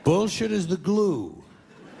Bullshit is the glue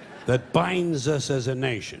that binds us as a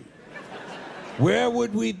nation. Where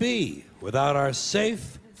would we be without our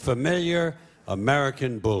safe, familiar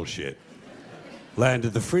American bullshit? Land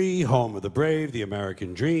of the free, home of the brave, the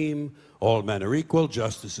American dream. All men are equal,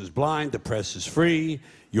 justice is blind, the press is free,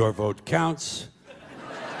 your vote counts.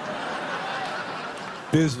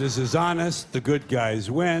 Business is honest, the good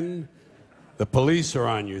guys win, the police are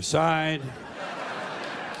on your side,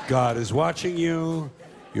 God is watching you,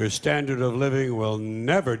 your standard of living will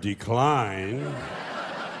never decline,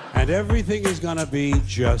 and everything is gonna be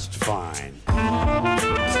just fine. 2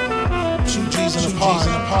 G's in a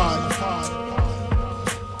pod.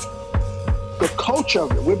 The culture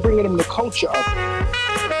of it. We're bringing them the culture of it.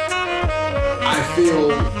 I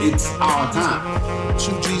feel it's our time.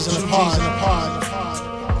 2 G's in a pod.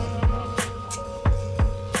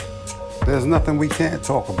 There's nothing we can't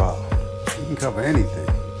talk about. We can cover anything.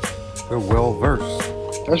 We're well versed.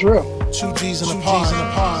 That's real. 2 G's in a pod.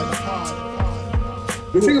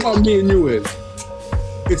 The thing about me and you is,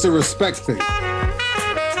 it's a respect thing.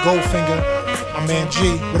 Goldfinger, my man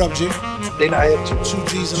G. What up, G? They not hip to it. 2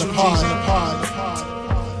 G's in a pod.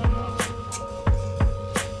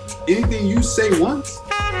 Anything you say once,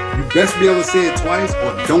 you best be able to say it twice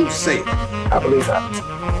or don't say it. I believe that.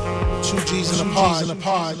 2 G's in a pod.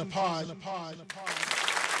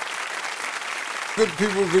 Good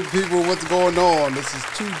people, what's going on? This is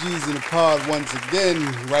 2 G's in the pod once again,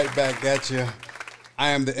 right back at you. I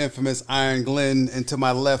am the infamous Iron Glenn, and to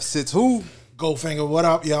my left sits who? Goldfinger, what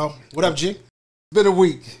up, y'all? What up, G? It's been a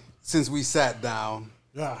week since we sat down,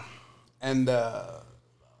 Yeah. and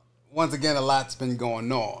once again, a lot's been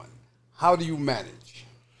going on. How do you manage?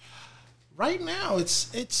 Right now,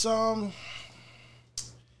 it's a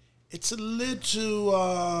little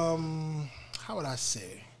how would I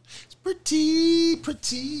say? It's pretty.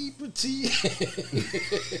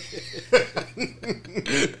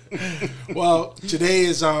 Well, today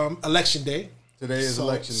is election day. Today is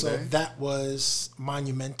election day. So that was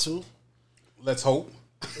monumental. Let's hope.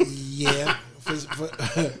 Yeah.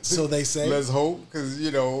 So they say. Let's hope, because,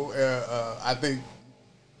 I think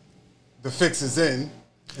the fix is in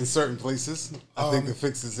certain places. I think the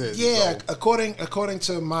fix is in. Yeah, so. according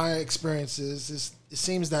to my experiences, it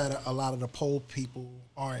seems that a lot of the poll people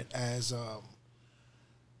aren't as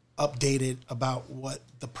updated about what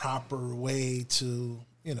the proper way to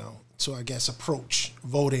I guess approach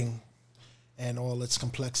voting and all its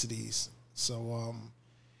complexities. So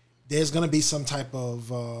there's going to be some type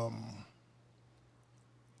of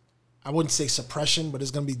I wouldn't say suppression, but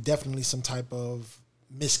there's going to be definitely some type of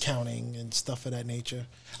miscounting and stuff of that nature.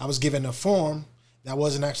 I was given a form that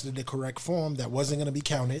wasn't actually the correct form, that wasn't going to be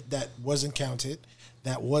counted, that wasn't counted,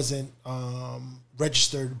 that wasn't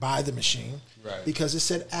registered by the machine, right, because it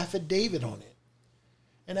said affidavit on it.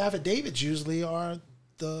 And affidavits usually are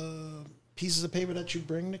the pieces of paper that you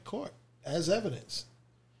bring to court as evidence.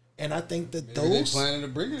 And I think that Maybe they're planning to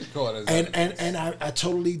bring it to court as evidence. And I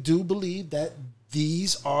totally do believe that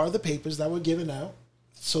these are the papers that were given out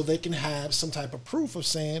so they can have some type of proof of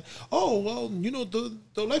saying, oh, well, the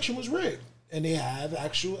election was rigged. And they have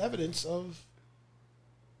actual evidence of,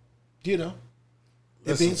 there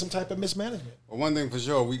being some type of mismanagement. Well, one thing for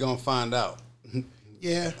sure, we're going to find out.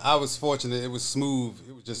 Yeah. I was fortunate. It was smooth.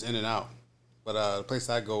 It was just in and out. But the place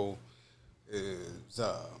I go is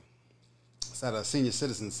it's at a senior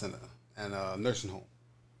citizen center and a nursing home.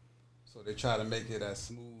 So they try to make it as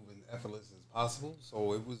smooth and effortless as possible.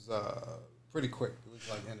 So it was pretty quick. It was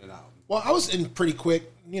like in and out. Well, I was in pretty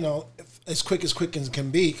quick, as quick as can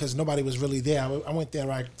be, because nobody was really there. I went there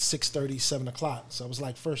like 6:30, 7 o'clock. So it was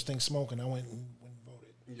like first thing smoking. I went and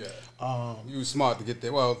voted. Yeah. You were smart to get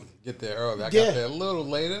there. Well, get there early. I got there a little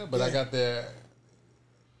later, but I got there,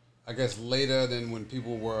 I guess, later than when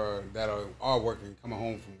people that are working, coming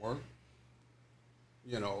home from work.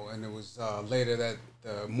 And it was later that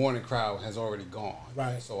the morning crowd has already gone.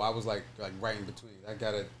 Right. So I was like right in between. I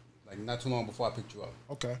got it like not too long before I picked you up.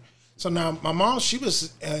 Okay. So now my mom, she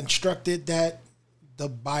was instructed that the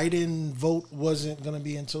Biden vote wasn't going to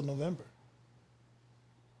be until November.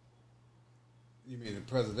 You mean the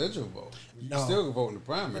presidential vote? You No. still can vote in the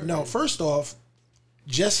primary. No, first off,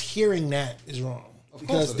 just hearing that is wrong.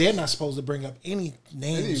 Because they're not supposed to bring up any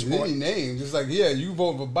names. Any names. It's like, you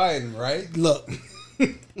vote for Biden, right? Look,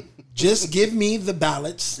 just give me the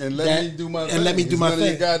ballots and let me do my thing. And let me do my none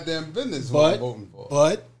thing. Of your goddamn business who I'm voting for.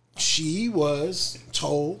 But she was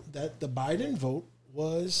told that the Biden vote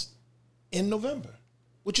was in November,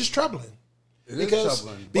 which is troubling. It is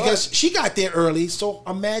troubling. Because she got there early, so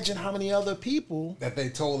imagine how many other people that they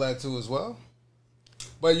told that to as well.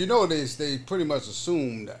 But they pretty much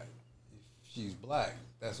assumed that if she's black,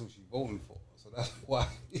 that's who she's voting for. So that's why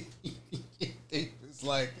it's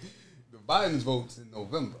like the Biden's votes in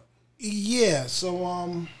November. Yeah,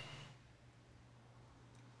 so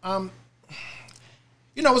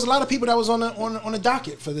you know, there was a lot of people that was on the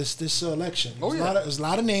docket for this election. Oh, yeah. There was a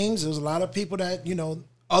lot of names. There was a lot of people that, you know,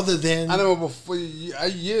 other than I remember before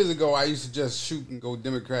years ago, I used to just shoot and go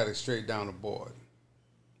Democratic straight down the board,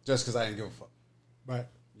 just because I didn't give a fuck. right.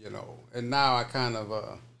 You know, and now I kind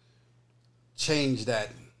of changed that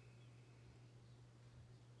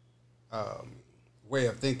way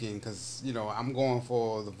of thinking because, you know, I'm going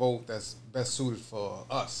for the vote that's best suited for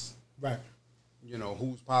us. Right. You know,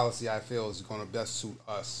 whose policy I feel is going to best suit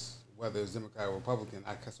us, whether it's Democrat or Republican.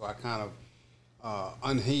 So I kind of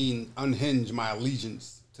unhinge my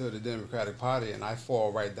allegiance to the Democratic Party, and I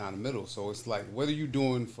fall right down the middle. So it's like, what are you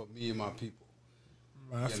doing for me and my people?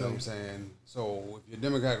 Right, You know what I'm saying? So if you're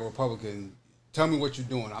Democrat or Republican, tell me what you're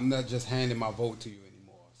doing. I'm not just handing my vote to you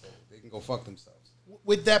anymore. So they can go fuck themselves.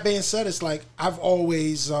 With that being said, it's like I've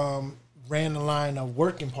always ran the line of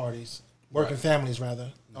working families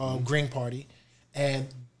rather, Green Party, and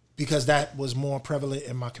because that was more prevalent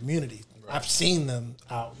in my community. Right. I've seen them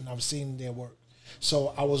out and I've seen their work.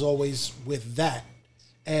 So I was always with that.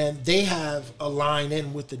 And they have a line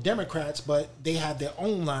in with the Democrats, but they have their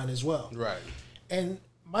own line as well. Right. And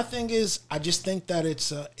my thing is, I just think that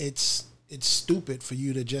it's stupid for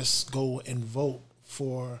you to just go and vote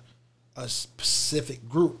for a specific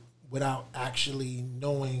group without actually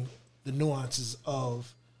knowing the nuances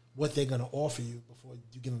of what they're going to offer you before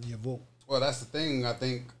you give them your vote. Well, that's the thing. I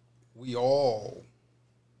think we all,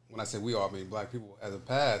 when I say we all, I mean black people as a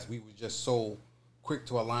past, we were just so quick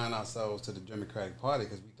to align ourselves to the Democratic Party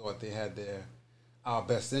because we thought they had our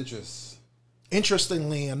best interests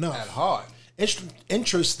Interestingly enough, at heart.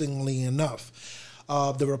 Interestingly enough,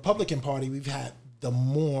 the Republican Party, we've had the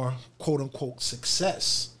more quote-unquote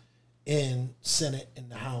success in Senate and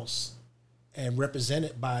the House and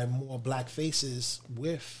represented by more black faces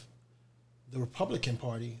with the Republican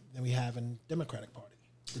Party than we have in the Democratic Party.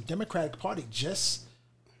 The Democratic Party just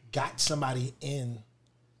got somebody in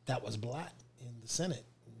that was black in the Senate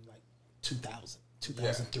in like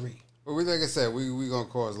 2003. Yeah. But like I said, we're going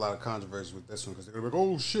to cause a lot of controversy with this one because they're going to be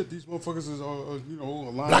like, oh, shit, these motherfuckers is,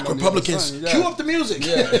 aligned Black on Republicans, the cue up the music.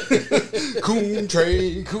 Yeah. Coon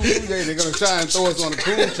train. They're going to try and throw us on the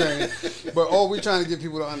coon train. But all we're trying to get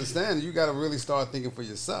people to understand, you got to really start thinking for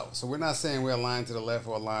yourself. So we're not saying we're aligned to the left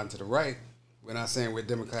or aligned to the right. We're not saying we're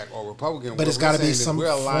Democrat or Republican. But it's got to be some we're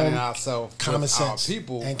aligning form ourselves common with sense our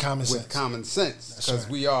people and common with sense. common sense because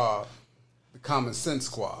right. we are the common sense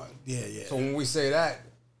squad. Yeah, yeah. So when we say that,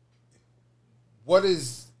 what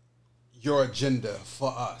is your agenda for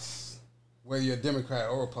us, whether you're Democrat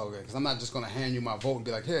or Republican? Because I'm not just going to hand you my vote and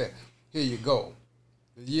be like, here you go.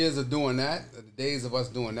 The years of doing that, the days of us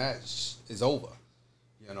doing that is over,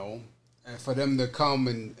 you know. And for them to come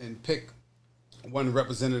and pick one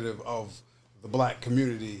representative of the black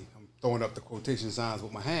community, I'm throwing up the quotation signs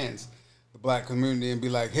with my hands, the black community, and be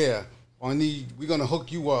like, here, we're going to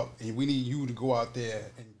hook you up, and we need you to go out there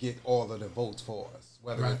and get all of the votes for us,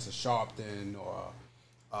 whether it's a Sharpton or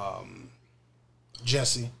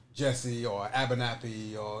Jesse or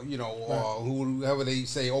Abernathy or, or whoever they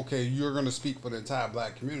say, okay, you're going to speak for the entire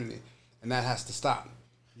black community, and that has to stop.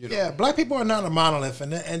 Yeah, black people are not a monolith,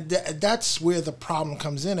 and that's where the problem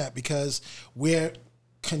comes in at because we're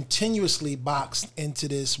continuously boxed into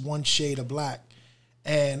this one shade of black,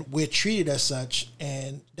 and we're treated as such,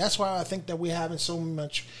 and that's why I think that we're having so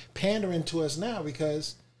much pandering to us now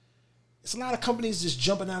because it's a lot of companies just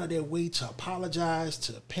jumping out of their way to apologize,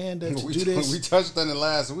 to pander, to do this. We touched on it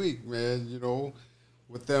last week, man,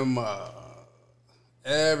 with them,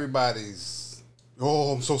 everybody's,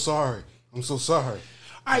 I'm so sorry. I'm so sorry.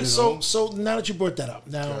 All right, so now that you brought that up,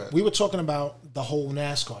 now we were talking about the whole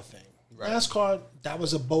NASCAR thing. Right. NASCAR, that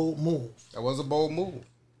was a bold move. That was a bold move.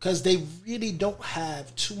 Because they really don't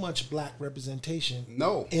have too much black representation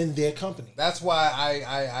in their company. That's why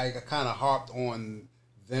I kind of harped on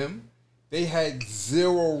them. They had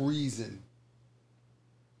zero reason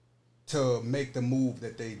to make the move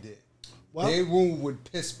that they did. Well, their move would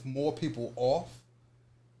piss more people off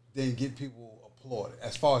than get people applauded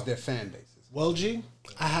as far as their fan bases. Well, G,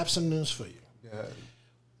 I have some news for you. Yeah.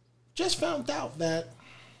 Just found out that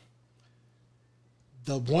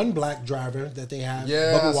the one black driver that they have,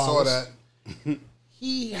 Bubba Wallace, I saw that.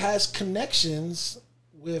 He has connections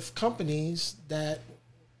with companies that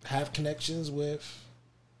have connections with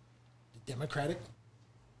the Democratic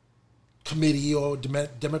committee or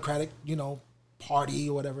Democratic, party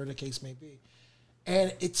or whatever the case may be.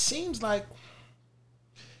 And it seems like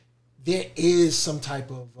there is some type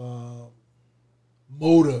of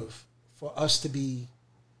motive for us to be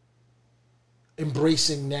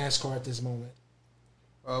embracing NASCAR at this moment?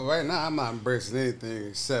 Well, right now I'm not embracing anything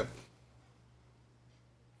except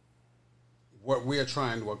what we are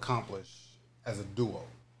trying to accomplish as a duo.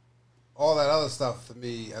 All that other stuff to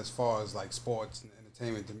me, as far as like sports and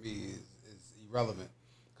entertainment, to me is irrelevant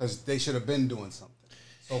because they should have been doing something.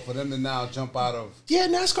 So for them to now jump out of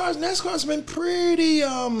NASCAR's been pretty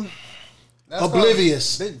NASCAR,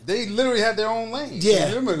 oblivious. They literally had their own lane.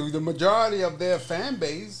 Yeah. Remember, the majority of their fan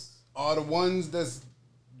base are the ones that's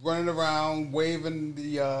running around waving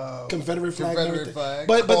the Confederate flag.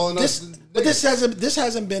 But this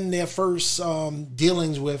hasn't been their first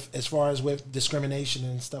dealings with as far as with discrimination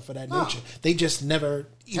and stuff of that nature. They just never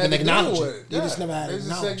even acknowledged it. They just never had They it.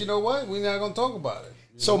 just said, you know what, we're not going to talk about it.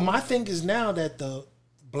 So my thing is now that the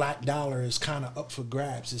black dollar is kind of up for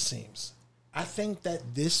grabs, it seems. I think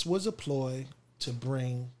that this was a ploy to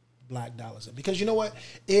bring black dollars in. Because you know what?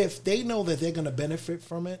 If they know that they're going to benefit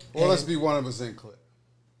from it. Well, let's be 100% clear.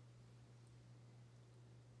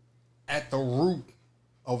 At the root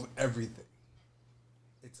of everything,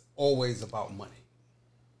 it's always about money.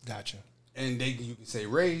 Gotcha. And you can say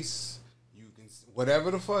race, you can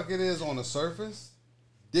whatever the fuck it is on the surface,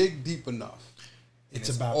 dig deep enough.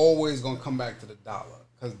 It's about always going to come back to the dollar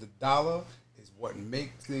because the dollar is what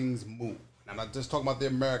makes things move. And I'm not just talking about the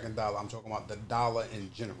American dollar. I'm talking about the dollar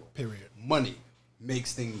in general. Period. Money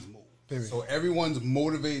makes things move. Period. So everyone's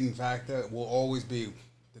motivating factor will always be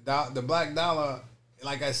the black dollar.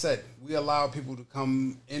 Like I said, we allow people to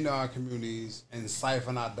come into our communities and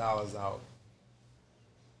siphon our dollars out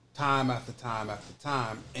time after time after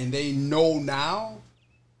time. And they know now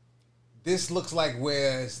this looks like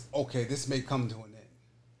this may come to an end.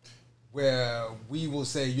 Where we will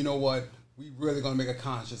say, you know what, we really going to make a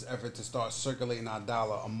conscious effort to start circulating our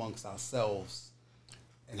dollar amongst ourselves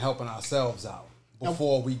and helping ourselves out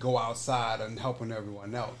before we go outside and helping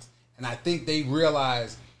everyone else. And I think they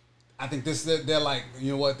realize, they're like,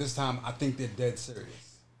 you know what, this time I think they're dead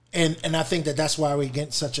serious. And I think that's why we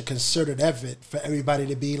get such a concerted effort for everybody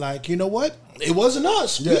to be like, you know what? It wasn't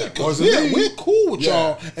us. Yeah, we're cool with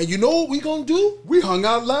y'all. And you know what we going to do? We hung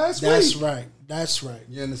out last week. That's right.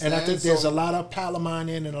 You understand? And I think there's a lot of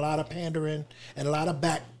palamining and a lot of pandering and a lot of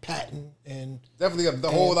backpatting and definitely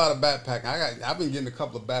a whole lot of backpacking. I've been getting a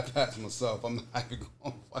couple of backpats myself. I'm not even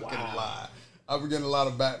going to fucking lie. I've been getting a lot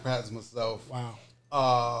of backpats myself. Wow.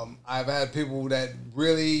 I've had people that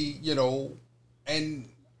really, and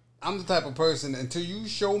I'm the type of person, until you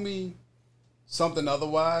show me something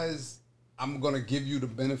otherwise, I'm going to give you the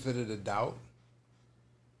benefit of the doubt.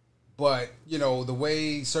 But, the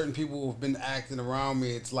way certain people have been acting around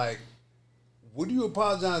me, it's like, what are you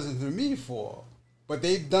apologizing to me for? But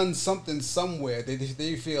they've done something somewhere.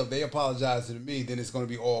 They feel they apologize to me, then it's going to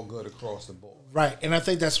be all good across the board. Right. And I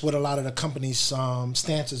think that's what a lot of the companies'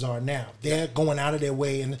 stances are now. They're going out of their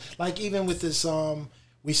way. And like even with this,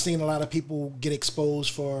 we've seen a lot of people get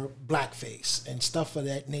exposed for blackface and stuff of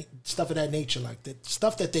that nature, like that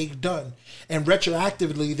stuff that they've done. And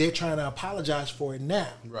retroactively, they're trying to apologize for it now.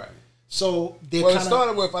 Right. So they it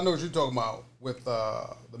started with, I know what you're talking about, with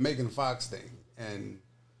the Megan Fox thing. And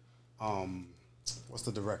what's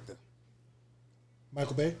the director?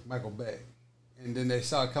 Michael Bay. And then they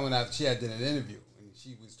started coming out, she had did an interview, and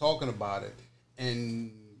she was talking about it,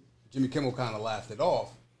 and Jimmy Kimmel kind of laughed it off.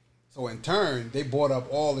 So in turn, they brought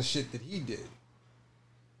up all the shit that he did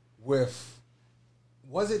with,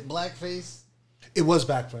 was it blackface? It was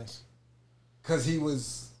blackface. Because he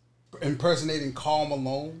was impersonating Karl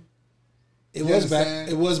Malone. It was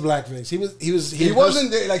blackface. He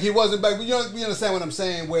wasn't back. You understand what I'm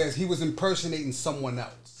saying? Whereas he was impersonating someone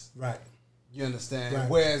else. Right. You understand? Right.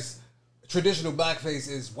 Whereas traditional blackface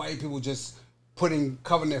is white people just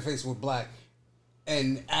covering their face with black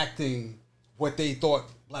and acting what they thought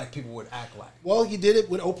black people would act like. Well, he did it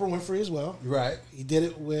with Oprah Winfrey as well. Right. He did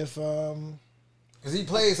it with because he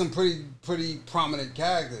played some pretty prominent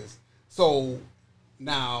characters. So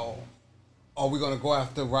now, are we going to go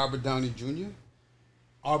after Robert Downey Jr.?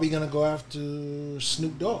 Are we going to go after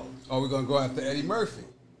Snoop Dogg? Are we going to go after Eddie Murphy?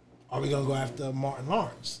 Are we going to go after Martin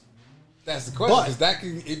Lawrence? That's the question,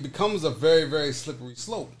 because it becomes a very, very slippery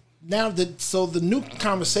slope. Now, the new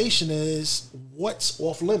conversation is what's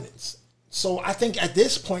off limits. So I think at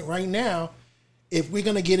this point right now, if we're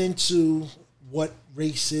going to get into what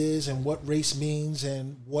race is and what race means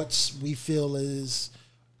and what we feel is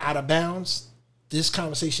out of bounds, this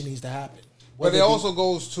conversation needs to happen. But it also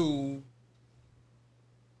goes to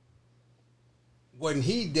when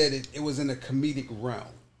he did it, it was in a comedic realm.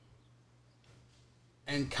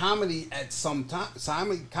 And comedy at some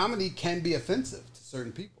time, comedy can be offensive to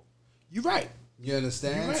certain people. You're right. You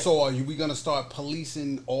understand? You're right. So are we gonna start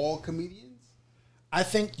policing all comedians? I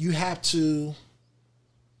think you have to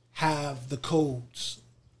have the codes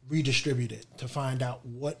redistributed to find out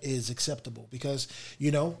what is acceptable. Because,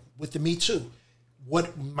 with the Me Too,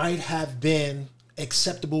 what might have been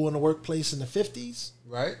acceptable in the workplace in the 50s,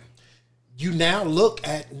 Right. you now look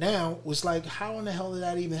at was like, how in the hell did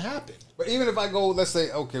that even happen? But even if I go, let's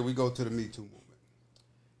say, okay, we go to the Me Too movement,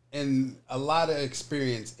 and a lot of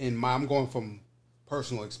experience I'm going from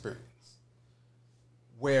personal experience.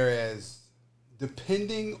 Whereas,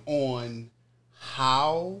 depending on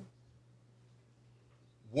how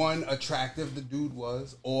one attractive the dude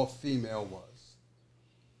was or female was,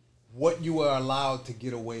 what you are allowed to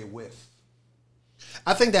get away with.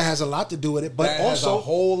 I think that has a lot to do with it, but That has also a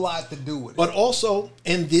whole lot to do with it. But also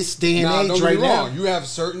in this day and Now, age, don't get right me now, wrong. You have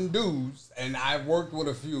certain dudes, and I've worked with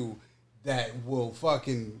a few that will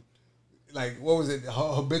fucking, like, what was it?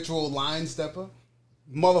 Habitual line stepper.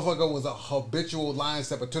 Motherfucker was a habitual line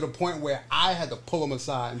stepper to the point where I had to pull him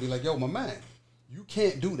aside and be like, "Yo, my man, you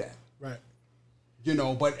can't do that." right?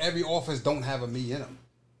 But every office don't have a me in them.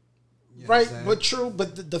 Right, but true.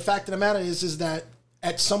 But the fact of the matter is that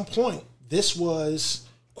at some point, this was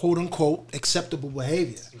quote unquote acceptable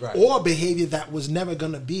behavior, Right. or behavior that was never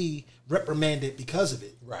going to be reprimanded because of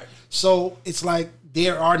it. Right. So it's like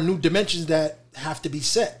there are new dimensions that have to be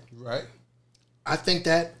set. Right. I think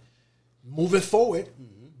that moving forward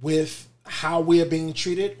with how we are being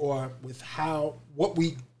treated, or with what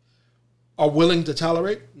we are willing to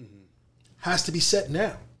tolerate, has to be set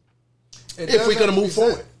now. If we're going to move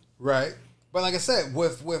forward. Right. But like I said,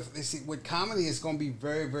 with comedy, it's going to be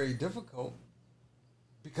very, very difficult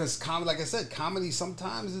because comedy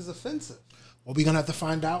sometimes is offensive. Well, we're going to have to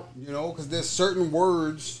find out. Because there's certain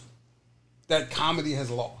words that comedy has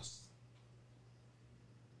lost.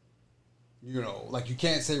 Like you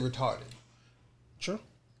can't say retarded. Sure.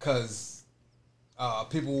 Because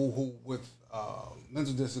people who with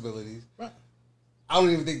mental disabilities, Right. I don't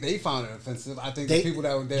even think they found it offensive. I think the people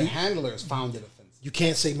that were their handlers found it offensive. You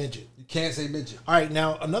can't say midget. You can't say midget. All right,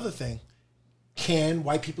 now another thing. Can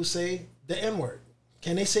white people say the N-word?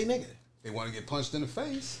 Can they say nigga? They want to get punched in the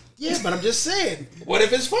face. Yeah, but I'm just saying. What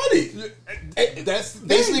if it's funny? That's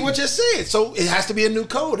Basically what you're saying. So it has to be a new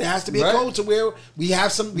code. It has to be a Right. code to where we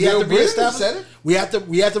have to Neil Brennan reestablish. said it. We have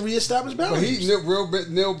to reestablish But boundaries.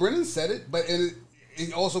 Neil Brennan said it, but it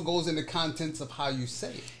also goes into contents of how you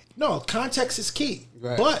say it. No, context is key.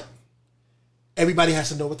 Right. But everybody has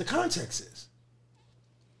to know what the context is.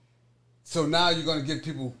 So now you're going to give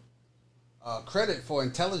people credit for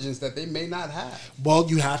intelligence that they may not have. Well,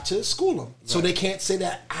 you have to school them. So Right. they can't say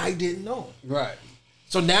that I didn't know. Right.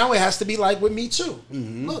 So now it has to be like with Me Too.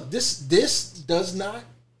 Look, this does not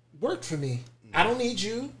work for me. I don't need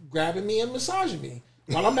you grabbing me and massaging me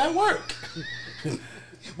while I'm at work.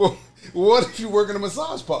 Well, what if you work in a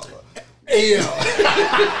massage parlor? Yeah.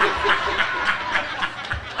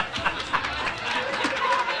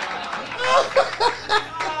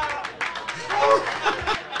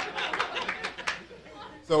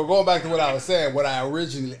 So going back to what I was saying, what I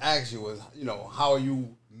originally asked you was, how are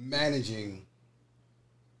you managing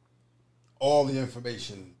all the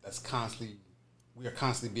information we are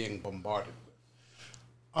constantly being bombarded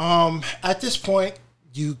with? At this point,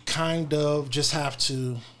 you kind of just have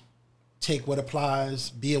to take what applies,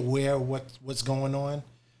 be aware of what's going on,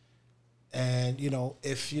 and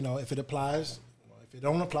if it applies, if it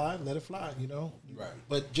don't apply, let it fly. Right.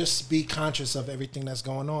 But just be conscious of everything that's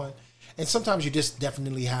going on, and sometimes you just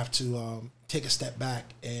definitely have to take a step back,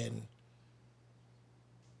 and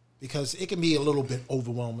because it can be a little bit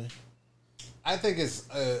overwhelming. I think it's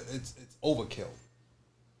overkill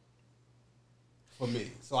for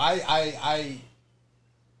me. So I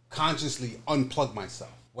consciously unplug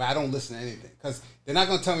myself where I don't listen to anything because they're not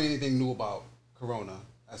going to tell me anything new about Corona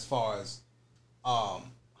as far as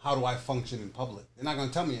how do I function in public. They're not going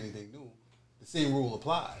to tell me anything new. The same rule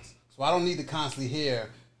applies. So I don't need to constantly hear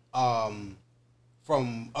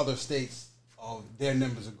from other states of their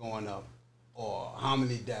numbers are going up or how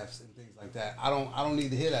many deaths and things like that. I don't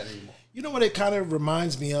need to hear that anymore. You know what it kind of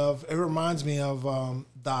reminds me of? It reminds me of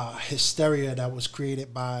the hysteria that was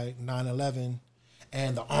created by 9/11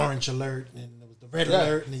 and the orange alert, and there was the red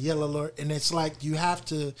alert and the yellow alert. And it's like you have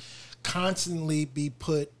to constantly be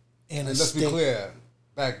put in And a let's state. be clear,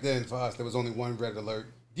 back then for us, there was only one red alert,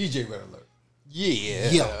 DJ Red Alert. Yeah.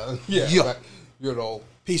 Yeah. Yeah. Yeah. Right.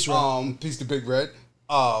 Peace, Red. Peace to Big Red.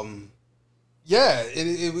 Yeah,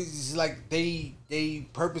 it was like they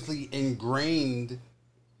purposely ingrained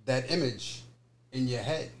that image in your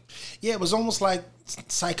head. Yeah, it was almost like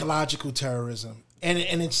psychological terrorism, and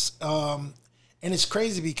it's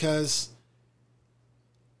crazy because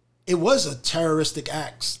it was a terroristic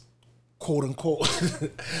act, quote unquote.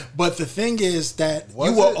 But the thing is that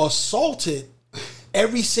you were assaulted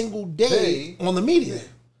every single day on the media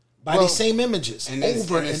by these same images and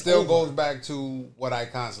over and it still goes back to what I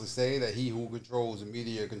constantly say, that he who controls the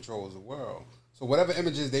media controls the world. So whatever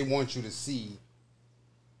images they want you to see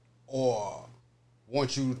or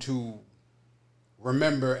want you to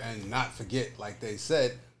remember and not forget, like they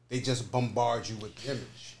said, they just bombard you with the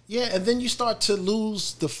image. Yeah, and then you start to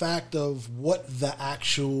lose the fact of what the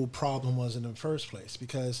actual problem was in the first place,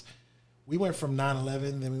 because we went from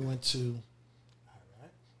 9/11, then we went to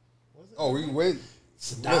Oh, we went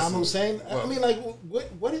Saddam Hussein. I mean, like,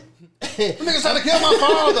 what did niggas trying to kill my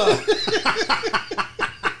father?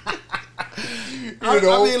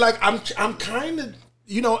 I mean, like, I'm kind of,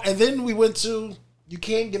 you know, and then we went to, you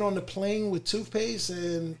can't get on the plane with toothpaste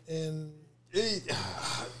and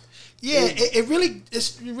it really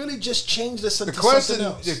just changed this into something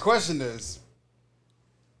else. The question is,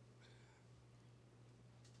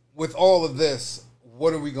 with all of this,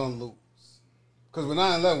 what are we going to lose? Because with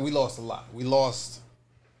 9/11, we lost a lot. We lost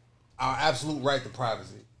our absolute right to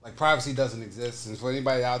privacy. Like, privacy doesn't exist. And for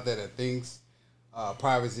anybody out there that thinks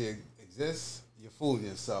privacy exists, you're fooling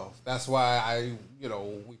yourself. That's why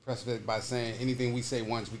we preface it by saying anything we say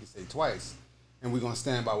once, we can say twice. And we're going to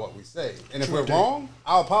stand by what we say. And if we're wrong,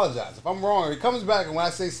 I'll apologize. If I'm wrong, if it comes back and when I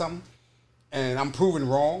say something and I'm proven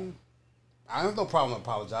wrong, I have no problem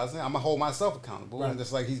apologizing. I'm going to hold myself accountable. Right. And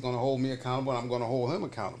just like he's going to hold me accountable, and I'm going to hold him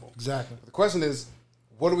accountable. Exactly. But the question is,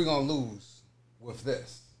 what are we going to lose with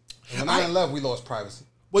this? When 9/11, we lost privacy.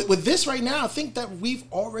 With this right now, I think that we've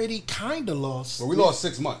already kind of lost. Well, we lost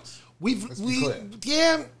 6 months. We definitely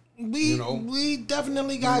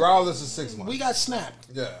got. We riled us for 6 months. We got snapped.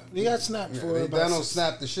 Yeah. We got snapped for about Thanos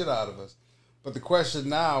snapped the shit out of us. But the question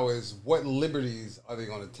now is, what liberties are they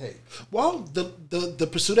going to take? Well, the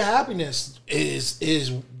pursuit of happiness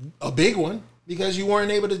is a big one, because you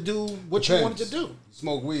weren't able to do what you wanted to do. You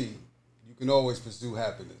smoke weed, you can always pursue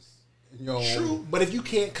happiness. True, but if you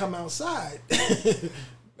can't come outside,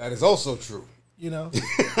 that is also true. You know,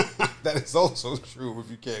 that is also true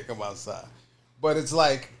if you can't come outside. But it's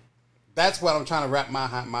like, that's what I'm trying to wrap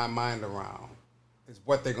my mind around, is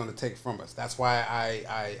what they're going to take from us. That's why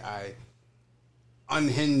I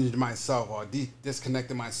unhinged myself or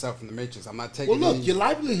disconnected myself from the matrix. I'm not taking. Well, look, your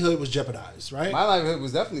livelihood was jeopardized, right? My livelihood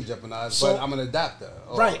was definitely jeopardized, but I'm an adapter.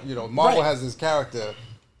 Right. Marvel has this character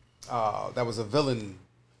that was a villain,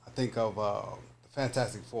 I think, of the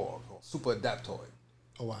Fantastic Four, called Super Adaptoid.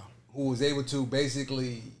 Oh, wow. Who was able to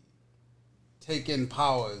basically take in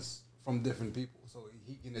powers from different people. So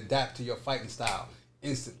he can adapt to your fighting style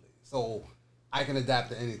instantly. So I can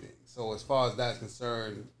adapt to anything. So as far as that's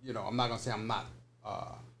concerned, I'm not going to say I'm not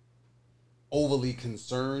overly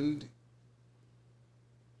concerned,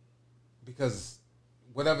 because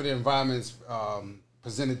whatever the environment's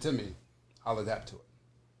presented to me, I'll adapt to it.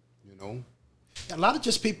 A lot of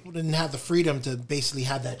just people didn't have the freedom to basically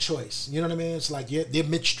have that choice. You know what I mean? It's like they're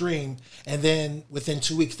midstream, and then within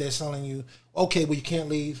 2 weeks they're telling you, okay, well, you can't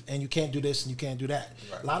leave, and you can't do this, and you can't do that.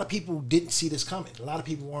 Right. A lot of people didn't see this coming. A lot of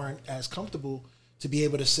people weren't as comfortable to be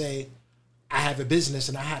able to say, I have a business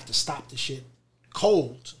and I have to stop the shit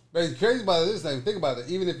cold. But it's crazy about this thing. Think about it.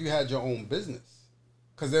 Even if you had your own business,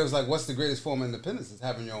 because there was like, what's the greatest form of independence? Is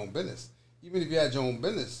having your own business. Even if you had your own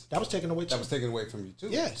business, that was taken away. That was taken away from you too.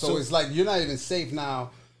 Yeah. So it's like you're not even safe now,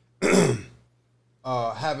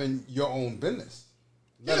 having your own business.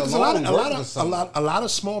 Yeah, because a lot of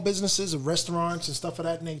small businesses of restaurants and stuff of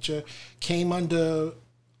that nature came under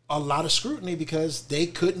a lot of scrutiny because they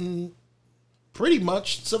couldn't pretty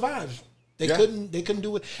much survive. They couldn't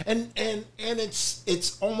do it, and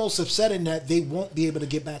it's almost upsetting that they won't be able to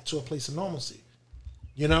get back to a place of normalcy.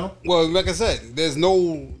 Well, like I said, there's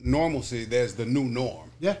no normalcy. There's the new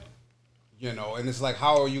norm. Yeah. And it's like,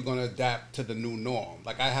 how are you going to adapt to the new norm?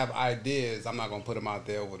 Like, I have ideas. I'm not going to put them out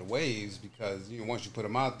there over the waves, because once you put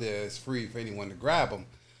them out there, it's free for anyone to grab them.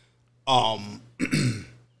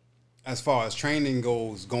 As far as training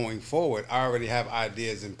goes going forward, I already have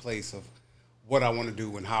ideas in place of what I want to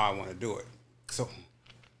do and how I want to do it.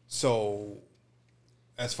 So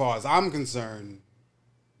as far as I'm concerned,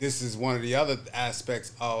 this is one of the other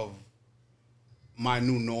aspects of my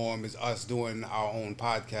new norm, is us doing our own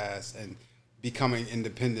podcast and becoming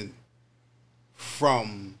independent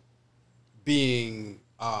from being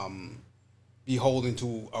beholden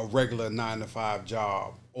to a regular 9-to-5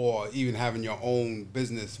 job, or even having your own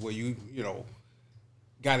business where you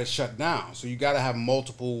got it shut down. So you got to have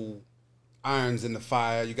multiple irons in the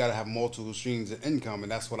fire. You got to have multiple streams of income,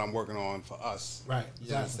 and that's what I'm working on for us. Right.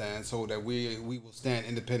 You understand? So that we will stand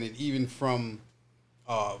independent, even from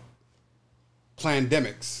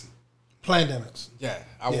Plandemics. Plandemics. Yeah,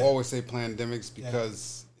 I will Yeah. always say plandemics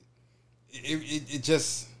because it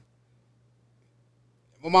just.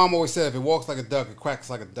 My mom always said, if it walks like a duck, it quacks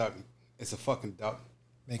like a duck. It's a fucking duck.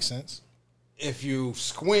 Makes sense. If you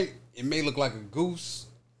squint, it may look like a goose,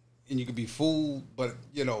 and you could be fooled. But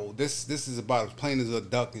you know, this is about as plain as a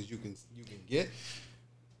duck as you can get.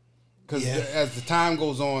 Because Yeah. as the time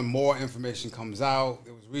goes on, more information comes out.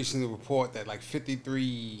 There was recently a report that like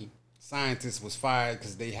 53 scientists was fired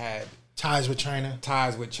because they had Ties with China.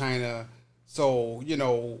 ties with China. So, you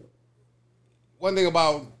know, one thing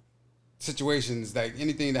about situations, like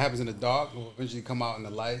anything that happens in the dark will eventually come out in the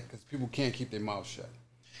light because people can't keep their mouth shut.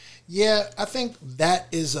 Yeah, I think that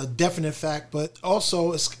is a definite fact, but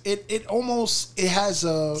also it almost has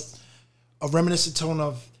a reminiscent tone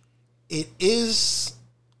of it is,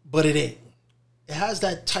 but it ain't. It has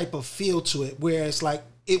that type of feel to it where it's like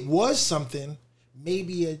it was something,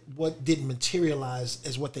 maybe what didn't materialize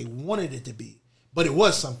as what they wanted it to be, but it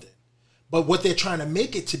was something. But what they're trying to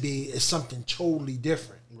make it to be is something totally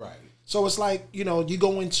different. Right. So it's like, you know, you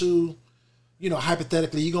go into, you know,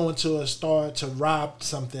 hypothetically, you go into a store to rob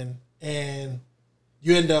something and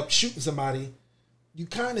you end up shooting somebody. You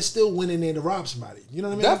kind of still went in there to rob somebody. You know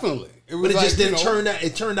what I mean? Definitely. It was But it like, just didn't you know, turn out.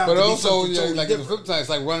 It turned out But to be also, something yeah, totally like the different. flip side, it's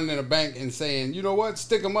like running in a bank and saying, you know what,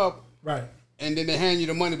 stick them up. Right. And then they hand you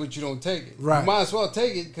the money, but you don't take it. Right. You might as well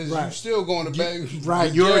take it because Right. you're still going to bank.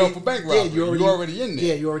 Right. You're already for bank robbery. Yeah, you're already in there.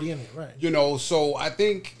 Yeah, you're already in it. Right. You know, so I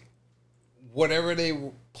think whatever they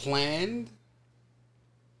planned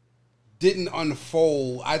didn't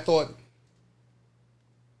unfold. I thought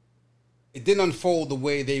it didn't unfold the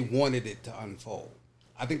way they wanted it to unfold.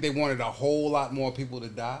 I think they wanted a whole lot more people to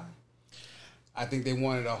die. I think they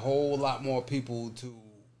wanted a whole lot more people to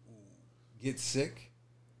get sick.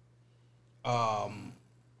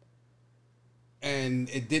 And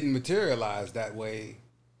it didn't materialize that way,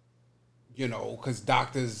 you know, because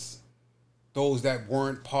doctors, those that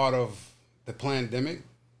weren't part of the pandemic,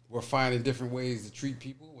 were finding different ways to treat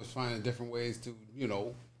people, was finding different ways to, you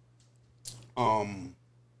know,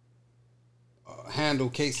 handle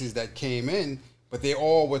cases that came in, but they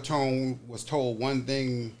all was told one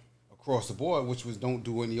thing across the board, which was don't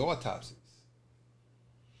do any autopsies.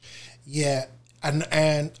 Yeah,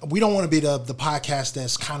 and we don't want to be the podcast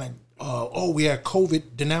that's kind of we are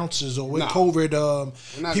COVID denouncers or we're Nah. COVID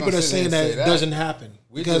not people gonna that are sit saying there that and it say that. doesn't happen.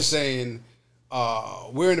 We're just saying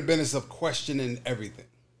we're in the business of questioning everything.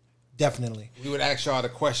 Definitely. We would ask y'all to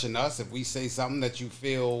question us if we say something that you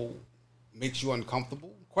feel makes you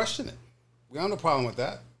uncomfortable. Question it. We don't have no problem with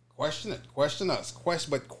that. Question it. Question us.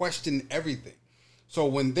 But question everything. So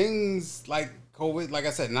when things like COVID, like I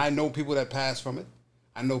said, and I know people that passed from it.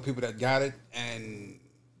 I know people that got it and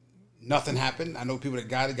nothing happened. I know people that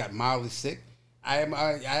got it, got mildly sick. I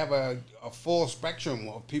have a full spectrum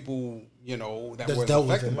of people, you know, that That's were dealt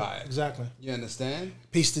with affected it. by it. Exactly. You understand?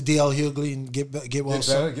 Peace to DL Hughley and get well Get better,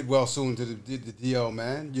 soon. get well soon to the DL,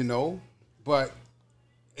 man, you know. But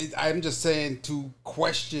I'm just saying to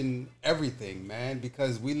question everything, man,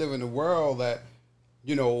 because we live in a world that,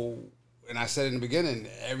 you know, and I said in the beginning,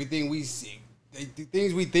 everything we see, the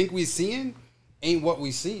things we think we're seeing ain't what we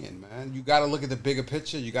seeing, man. You got to look at the bigger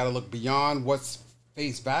picture. You got to look beyond what's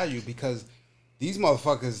face value because these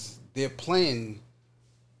motherfuckers, they're playing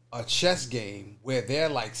a chess game where they're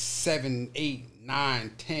like 7, 8,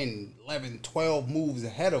 9, 10, 11, 12 moves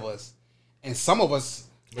ahead of us. And some of us,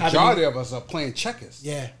 majority of us are playing checkers.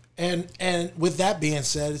 Yeah. And with that being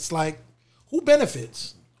said, it's like, who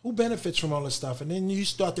benefits? Who benefits from all this stuff? And then you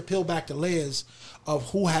start to peel back the layers of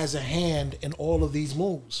who has a hand in all of these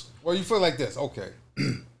moves. Well, you feel like this, okay.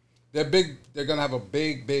 They're going to have a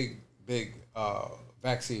big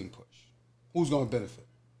vaccine push. Who's going to benefit?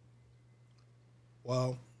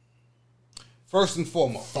 Well, First and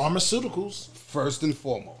foremost. pharmaceuticals. First and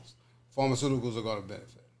foremost. Pharmaceuticals are going to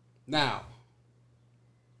benefit. Now,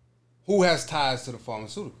 who has ties to the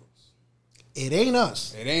pharmaceuticals? It ain't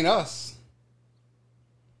us. It ain't us.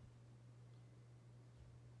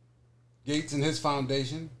 Gates and his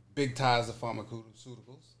foundation, big ties to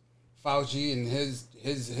pharmaceuticals. Fauci and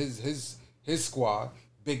his squad,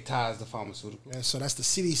 big ties to pharmaceuticals. Yeah, so that's the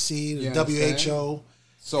CDC, the You understand? WHO.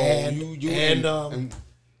 So and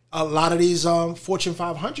a lot of these Fortune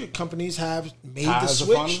 500 companies have made the ties to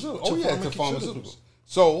switch pharmaceuticals. to Oh yeah, to pharmaceuticals.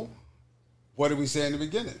 So, what did we say in the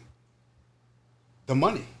beginning? The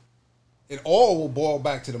money. It all will boil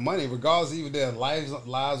back to the money, regardless of their lives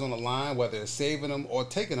on the line, whether it's saving them or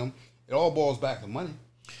taking them. It all boils back to money.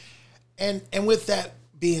 And with that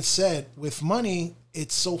being said, with money,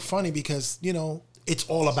 it's so funny because, you know, it's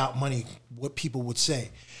all about money, what people would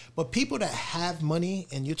say. But people that have money,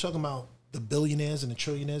 and you're talking about the billionaires and the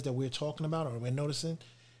trillionaires that we're talking about or we're noticing,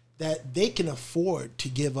 that they can afford to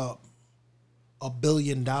give up $1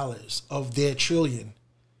 billion of their trillion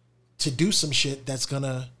to do some shit that's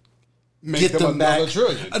gonna get them back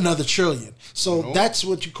another trillion. So that's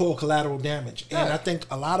what you call collateral damage. And I think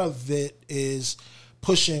a lot of it is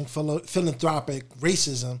pushing philanthropic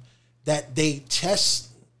racism, that they test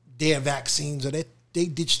their vaccines or they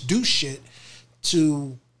just do shit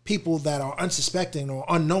to people that are unsuspecting or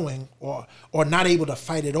unknowing or not able to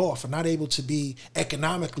fight it off or not able to be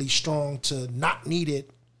economically strong to not need it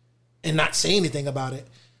and not say anything about it,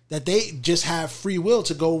 that they just have free will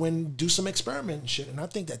to go and do some experiment and shit. And I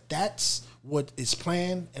think that that's what is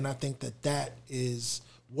planned, and I think that that is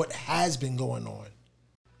what has been going on.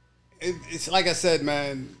 It's like I said,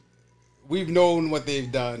 man, we've known what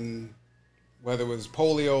they've done, whether it was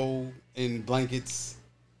polio in blankets,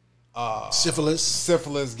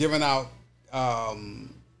 syphilis, giving out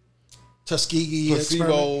Tuskegee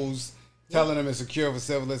placebos, telling them it's a cure for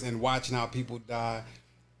syphilis, and watching how people die.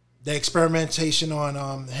 The experimentation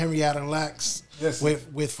on Henrietta Lacks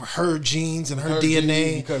with her genes and her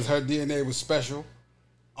DNA. Because her DNA was special.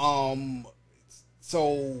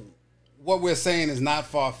 So what we're saying is not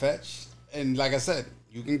far-fetched. And like I said,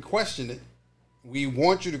 you can question it. We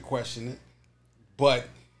want you to question it. But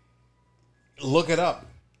look it up.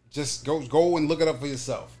 Just go and look it up for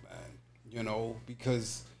yourself, man.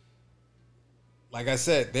 Because like I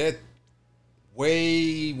said, they're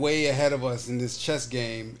way ahead of us in this chess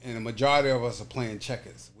game, and the majority of us are playing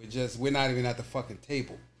checkers. We're not even at the fucking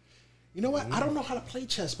table. You know what? I don't know how to play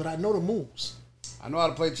chess, but I know the moves. I know how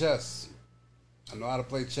to play chess. I'm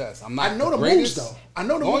not I know the moves greatest. though. I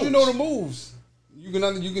know the moves. moves. You know the moves.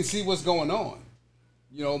 You can see what's going on.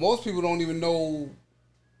 Most people don't even know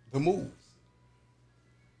the moves.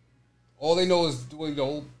 All they know is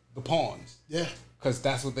the pawns. Yeah. Because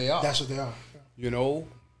that's what they are. That's what they are.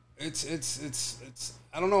 It's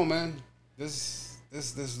I don't know, man. This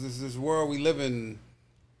world we live in,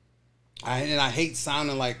 I hate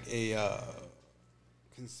sounding like a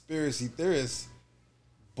conspiracy theorist,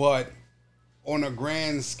 but on a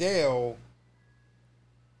grand scale,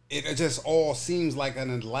 it just all seems like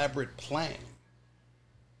an elaborate plan.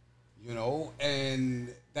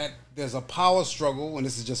 And that there's a power struggle, and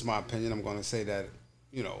this is just my opinion. I'm going to say that,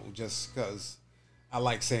 just because I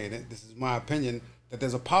like saying it. This is my opinion, that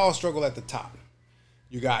there's a power struggle at the top.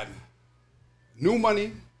 You got new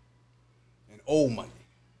money and old money.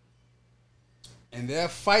 And they're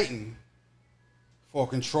fighting for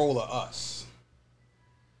control of us.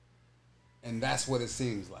 And that's what it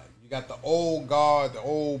seems like. You got the old guard, the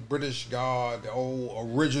old British guard, the old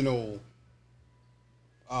original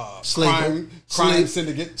crime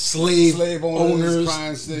syndicate. Slave owners,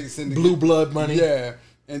 crime syndicate. Blue blood money. Yeah.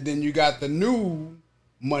 And then you got the new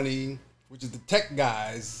money, which is the tech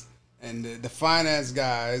guys and the finance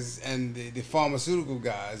guys and the pharmaceutical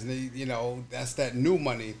guys. And that's that new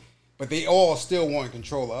money. But they all still want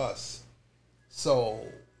control of us. So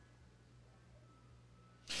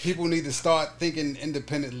people need to start thinking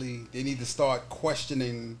independently. They need to start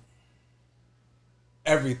questioning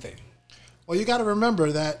everything. Well, you got to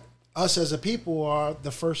remember that us as a people are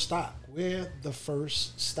the first stock. We're the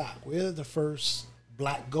first stock. We're the first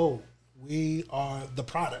black gold. We are the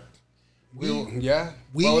product. Well,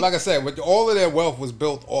 like I said, all of their wealth was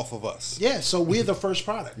built off of us. Yeah, so we're the first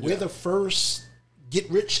product. We're the first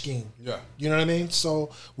get-rich scheme. Yeah. You know what I mean?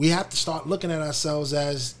 So we have to start looking at ourselves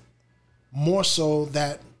as more so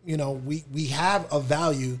that, we have a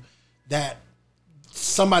value that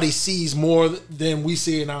somebody sees more than we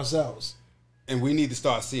see in ourselves. And we need to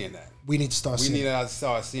start seeing that. We need to start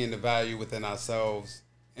seeing the value within ourselves.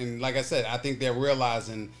 And like I said, I think they're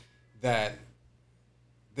realizing that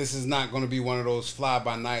this is not going to be one of those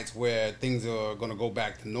fly-by-nights where things are going to go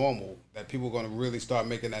back to normal, that people are going to really start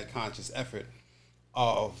making that conscious effort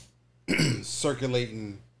of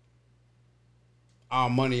circulating our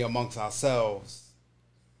money amongst ourselves,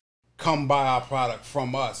 come buy our product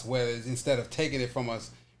from us, whereas instead of taking it from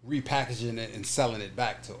us, repackaging it and selling it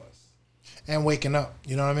back to us. And waking up,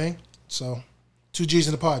 you know what I mean? So, 2 G's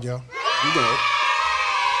in the pod, y'all. You know it.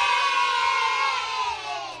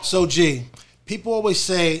 So, G, people always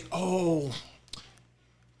say, oh,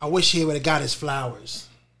 I wish he would have got his flowers.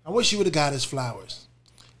 I wish he would have got his flowers.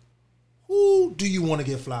 Who do you want to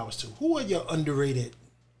give flowers to? Who are your underrated,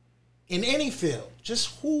 in any field,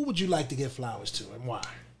 just who would you like to give flowers to and why?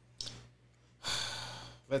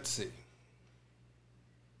 Let's see.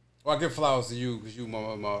 Well, I give flowers to you because you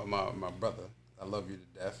my brother. I love you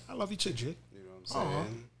to death. I love you too, G. You know what I'm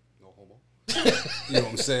saying? No homo. You know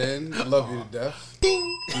what I'm saying? I love you to death.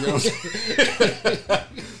 Ding. You know what I'm saying?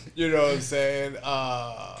 You know what I'm saying?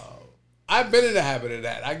 I've been in the habit of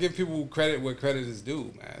that. I give people credit where credit is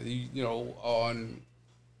due, man. You know, on,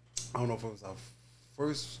 I don't know if it was our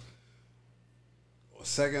first or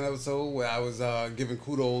second episode where I was giving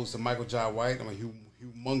kudos to Michael Jai White. I'm a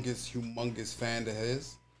humongous fan of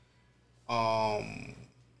his.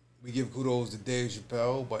 We give kudos to Dave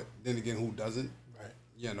Chappelle, but then again, who doesn't? Right.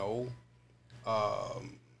 You know,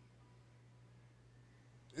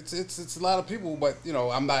 it's a lot of people, but you know,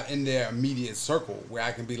 I'm not in their immediate circle where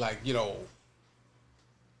I can be like, you know,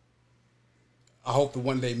 I hope to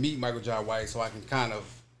one day meet Michael Jai White so I can kind of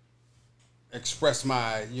express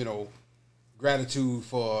my, you know, gratitude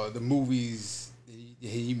for the movies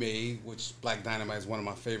he made, which Black Dynamite is one of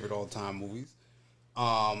my favorite all-time movies.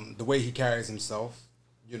 The way he carries himself,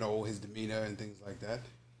 you know, his demeanor and things like that.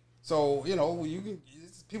 So, you know,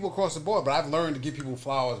 it's people across the board, but I've learned to give people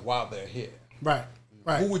flowers while they're here. Right.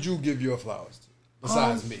 Who would you give your flowers to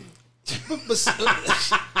besides me?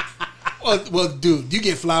 Well, dude, you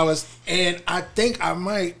get flowers, and I think I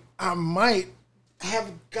might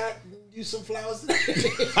have gotten you some flowers.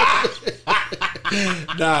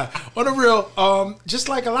 Nah, on the real, just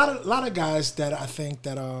like a lot of guys that I think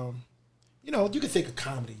that you know, you can think of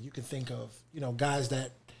comedy, you can think of, you know, guys that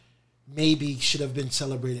maybe should have been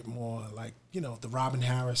celebrated more, like, you know, the Robin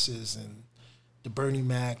Harrises and the Bernie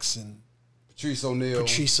Macs and Patrice O'Neal.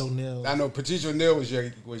 I know Patrice O'Neal was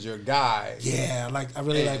your guy. Yeah, I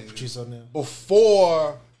really like Patrice O'Neal.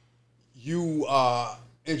 Before you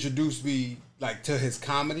introduced me like to his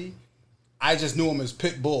comedy, I just knew him as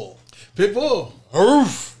Pitbull. Pitbull.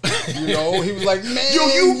 Oof. You know, he was like, man, yo,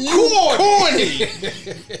 you corny.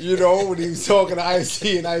 You know, when he was talking to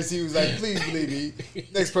Ice-T, and Ice-T was like, please believe me,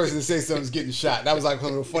 next person to say something's getting shot. That was like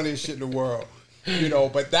one of the funniest shit in the world. You know,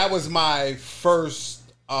 but that was my first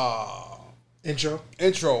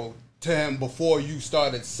intro to him before you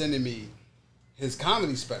started sending me his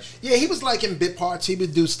comedy special. Yeah, he was like in bit parts. He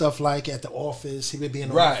would do stuff like at the office. He would be in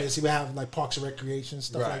the office. He would have like Parks and Recreation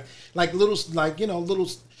stuff, like little, like, you know, little.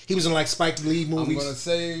 He was in like Spike Lee movies. I'm gonna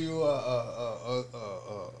say you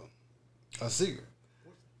a secret.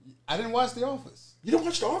 I didn't watch The Office. You didn't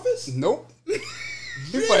watch The Office? Nope.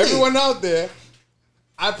 Really? For everyone out there,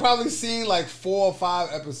 I've probably seen like 4 or 5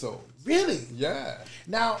 episodes. Really? Yeah.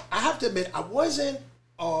 Now I have to admit, I wasn't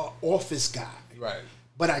an Office guy. Right.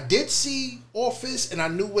 But I did see Office, and I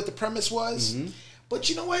knew what the premise was. Mm-hmm. But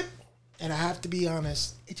you know what? And I have to be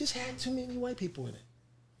honest, it just had too many white people in it.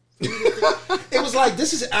 It was like,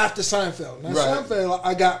 this is after Seinfeld. Now, Seinfeld,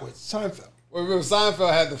 I got with Seinfeld. Well, remember,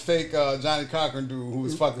 Seinfeld had the fake Johnny Cochran dude who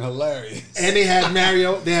was fucking hilarious. And they had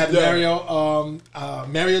Mario. They had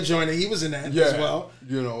Mario Joyner. He was in that as well.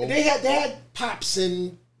 You know, and they had Pops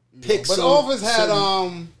and Pix. But Office had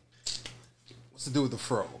what's to do with the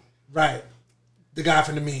fro? Right. The guy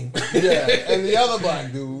from the meme. Yeah, and the other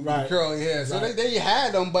black dude with curly hair. So they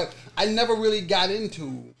had them, but I never really got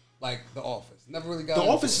into like The Office. Never really got. The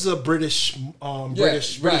Office is a British show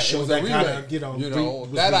that kind of, you know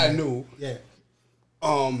that I knew. Yeah.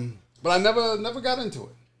 But I never got into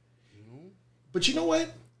it. But you know what?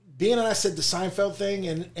 Being that I said the Seinfeld thing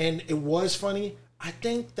and it was funny, I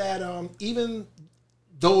think that even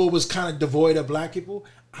though it was kind of devoid of black people,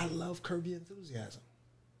 I love Curb Your Enthusiasm.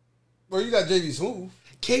 Well, you got JB Smoove.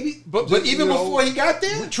 But even before he got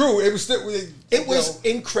there, true, it was still it was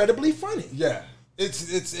incredibly funny. Yeah, it's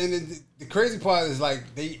the crazy part is like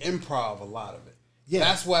they improv a lot of it. Yeah,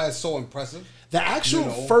 that's why it's so impressive. The actual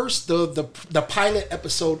first the pilot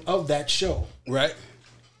episode of that show, right,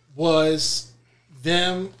 was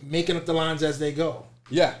them making up the lines as they go.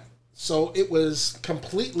 Yeah, so it was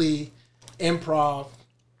completely improv,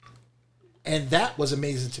 and that was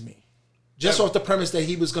amazing to me. Just off the premise that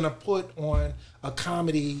he was going to put on a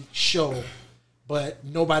comedy show, but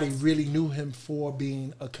nobody really knew him for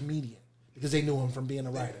being a comedian because they knew him from being a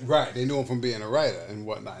writer. Right, they knew him from being a writer and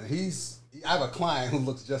whatnot. I have a client who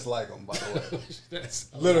looks just like him, by the way.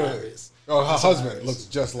 That's literally. Hilarious. Her husband looks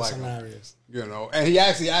just like him. Hilarious. You know, and he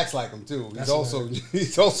actually acts like him too. He's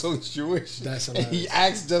also Jewish. That's hilarious. And he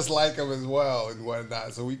acts just like him as well and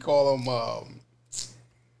whatnot. So we call him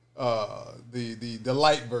the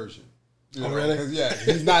light version. You know, really? Yeah,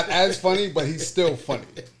 he's not as funny, but he's still funny.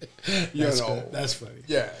 That's good. That's funny.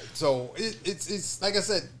 Yeah, so it's like I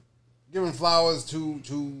said, giving flowers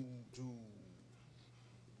to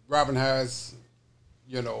Robin Harris.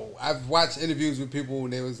 You know, I've watched interviews with people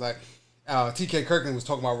and they was like, T.K. Kirkland was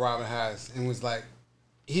talking about Robin Harris and was like,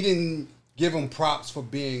 he didn't give him props for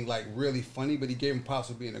being like really funny, but he gave him props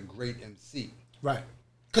for being a great MC. Right.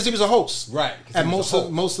 Because he was a host, Right, 'cause At he was a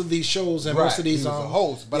host. most of these shows and Right, most of these he was a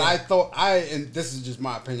host. But I thought and this is just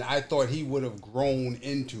my opinion, I thought he would have grown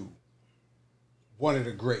into one of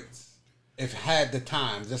the greats if had the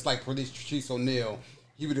time, just like Patrice O'Neal,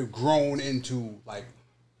 he would have grown into like,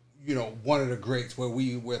 you know, one of the greats where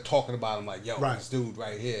we're talking about him like, yo, Right. this dude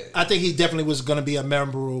right here. I think he definitely was going to be a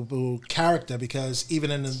memorable character because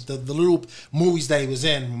even in the little movies that he was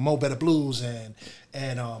in, Mo Better Blues and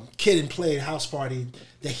Kid and Play House Party,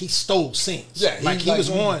 that he stole scenes. Yeah, he was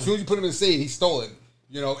on. As soon as you put him in the scene, he stole it.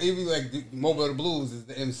 You know, even like Mobile the Blues is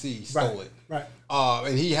the MC, he stole Right, it. right.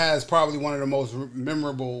 And he has probably one of the most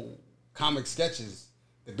memorable comic sketches,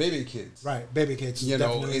 the Baby Kids. Right, Baby Kids is You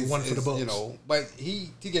know, definitely one for the books. You know, but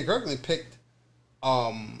T.K. Kirkland picked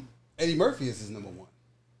Eddie Murphy as his number one.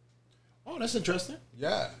 Oh, that's interesting.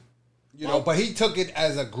 Yeah. You know, but he took it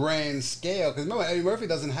as a grand scale because remember Eddie Murphy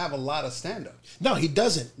doesn't have a lot of stand up. No, he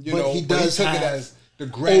doesn't. You but know, he but does he took have it as the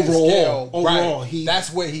grand scale. Overall, right.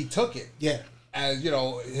 That's where he took it. Yeah. As you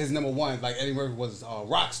know, his number one, like Eddie Murphy was a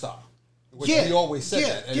rock star. Which Yeah, he always said yeah,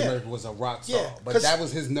 that Eddie yeah. Murphy was a rock star, Yeah, but 'cause- that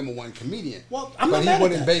was his number one comedian. Well, I'm but not he mad at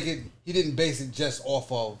wouldn't that. base it. He didn't base it just off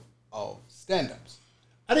of stand-ups.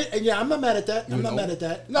 I didn't. Yeah, I'm not mad at that. I'm you not know? mad at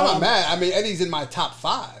that. No, I'm not mad. I mean, Eddie's in my top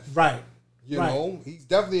 5. Right. You right. know, he's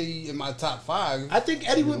definitely in my top 5. I think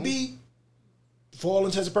Eddie would be, for all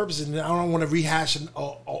intents and purposes, and I don't want to rehash an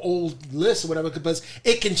old list or whatever, because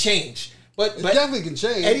it can change. But It definitely can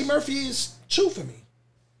change. Eddie Murphy is 2 for me.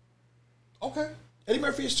 Okay. Eddie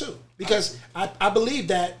Murphy is 2 because I believe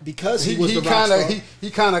that because he was the rock kind of star. he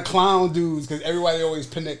kind of clown dudes because everybody always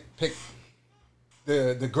pick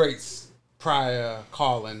the greats, Pryor,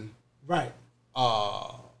 Carlin, Right.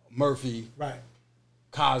 Murphy, Right.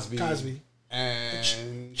 Cosby,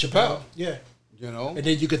 and Chappelle. Yeah. You know, And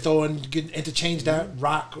then you could throw and interchange that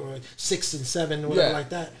Rock or 6 and 7 or whatever Yeah. like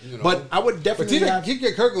that. You know. But I would definitely have.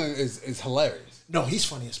 T.K. Kirkland is hilarious. No, he's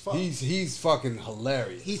funny as fuck. He's fucking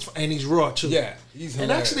hilarious. He's raw too. Yeah, he's hilarious.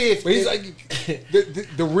 And actually, but he's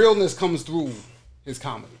like the realness comes through his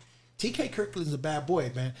comedy. T.K. Kirkland's a bad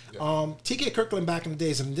boy, man. T.K. Kirkland back in the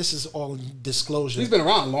days, and this is all disclosure. He's been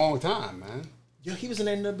around a long time, man. Yo, he was in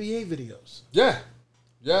NBA videos, Yeah,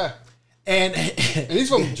 yeah. and And he's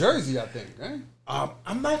from Jersey, I think, right?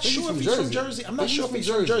 I'm not he's sure from if he's from Jersey. Jersey. I'm I not think sure he's if he's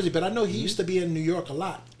from from Jersey. Jersey, but I know he used to be in New York a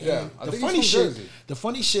lot. And Yeah, I the think funny he's from shit. Jersey. The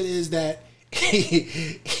funny shit is that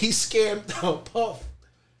he scammed Puff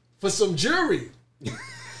for some jewelry.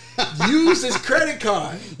 Used his credit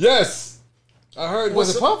card. Yes, I heard. Was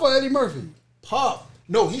What's it Puff or Eddie Murphy? Puff.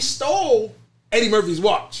 No, he stole Eddie Murphy's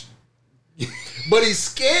watch. But he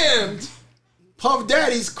scammed Puff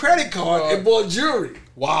Daddy's credit card and bought jewelry.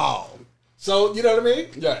 Wow. So, you know what I mean?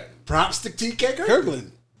 Yeah. Props to T.K.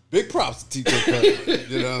 Kirkland. Big props to T.K. Kirkland.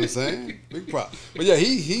 You know what I'm saying? Big props. But yeah,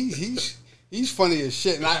 he's funny as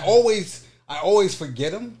shit, and I always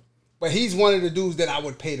forget him. But he's one of the dudes that I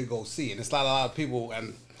would pay to go see, and it's not a lot of people.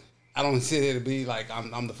 And I don't sit here to be like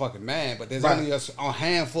I'm the fucking man, but there's Right. only a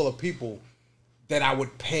handful of people that I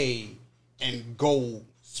would pay and go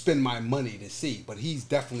spend my money to see. But he's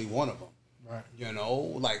definitely one of them. Right. You know,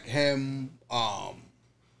 like him,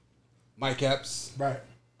 Mike Epps. Right.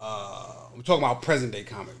 We're talking about present day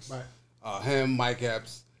comics. Right. Him, Mike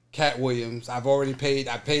Epps, Cat Williams. I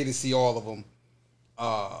paid to see all of them.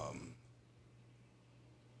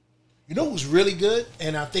 You know who's really good,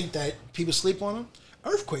 and I think that people sleep on him?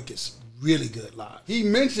 Earthquake is really good live. He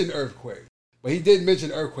mentioned Earthquake, but he did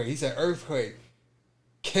mention Earthquake. He said Earthquake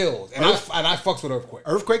kills, and I fucks with Earthquake.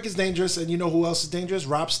 Earthquake is dangerous, and you know who else is dangerous?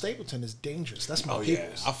 Rob Stapleton is dangerous. That's my people.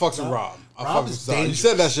 I fucks with Rob. Rob is You dangerous.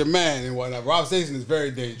 said that's your man and whatnot. Rob Stapleton is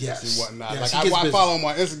very dangerous Yes. and whatnot. Yes, Like he gets I busy. follow him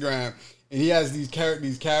on Instagram, and he has these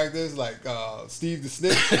characters like Steve the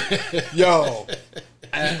Snitch. Yo.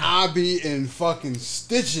 And I be in fucking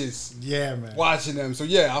stitches Yeah, man. watching them. So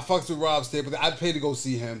yeah, I fucks with Rob Stapleton. I'd pay to go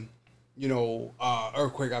see him. You know,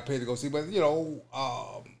 Earthquake I paid to go see. But you know,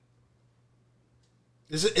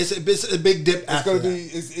 It's a big dip it's after gonna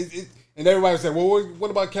be and everybody said, well,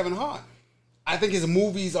 what about Kevin Hart? I think his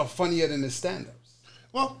movies are funnier than his stand-ups.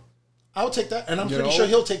 Well, I'll take that, and I'm You pretty know? sure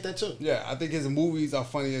he'll take that too. Yeah, I think his movies are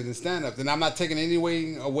funnier than stand-ups. And I'm not taking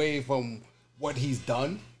anything away from what he's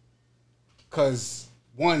done. Because,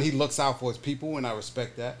 one, he looks out for his people, and I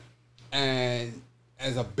respect that. And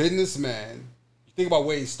as a businessman, you think about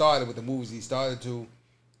where he started with the movies he started to,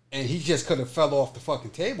 and he just could have fell off the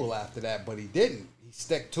fucking table after that, but he didn't. He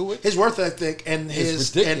stuck to it. His work ethic and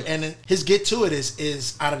his ridiculous. and his get to it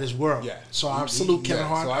is out of this world. Yeah. So I salute Kevin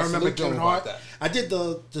Hart. So I I remember salute him Kevin about Hart. that. I did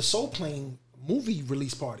the Soul Plane movie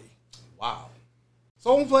release party. Wow.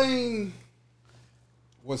 Soul Plane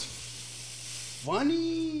was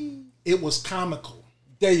funny. It was comical.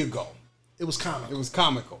 There you go. It was comical. It was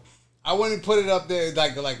comical. I wouldn't put it up there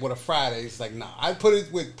like with a Friday. It's like, nah. I put it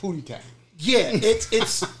with Pootie Tang. Yeah,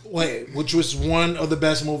 it's which was one of the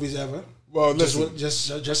best movies ever. Well, listen. Just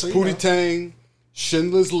so you Pootie know. Tang,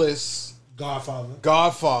 Schindler's List,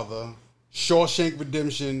 Godfather, Shawshank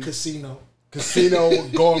Redemption, Casino,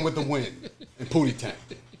 Going with the Wind, and Pootie Tang.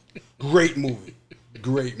 Great movie.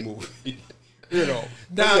 You know.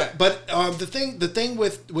 But the thing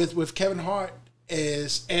with Kevin Hart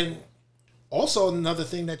is, and also another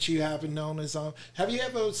thing that you haven't known is, have you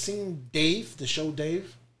ever seen Dave, the show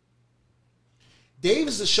Dave? Dave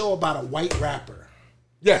is a show about a white rapper.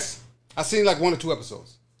 Yes. I've seen like 1 or 2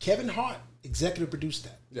 episodes. Kevin Hart executive produced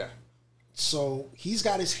that. Yeah. So he's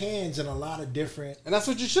got his hands in a lot of different. And that's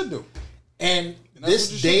what you should do. And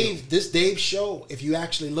this Dave show, if you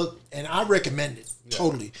actually look, and I recommend it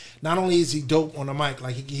totally. Not only is he dope on the mic,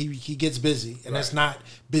 like he gets busy, and that's not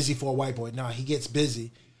busy for a white boy. No, he gets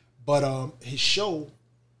busy, but his show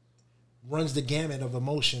runs the gamut of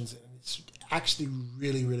emotions, and it's actually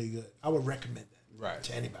really, really good. I would recommend that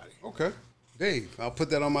to anybody. Okay, Dave, I'll put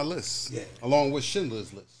that on my list. Yeah, along with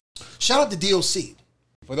Schindler's List. Shout out to DOC.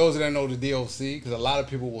 For those that know the DOC, because a lot of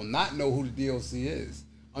people will not know who the DOC is.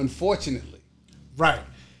 Unfortunately. Right.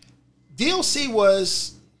 DOC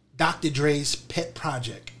was Dr. Dre's pet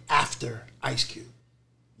project after Ice Cube.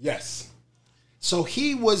 Yes. So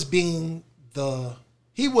he was the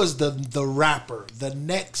rapper, the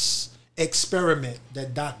next experiment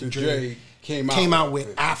that Dr. Dre came out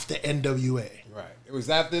with after NWA. Right. It was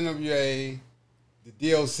after NWA.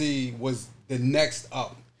 The DOC was the next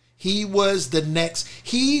up. He was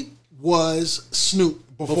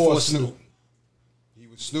Snoop before Snoop. He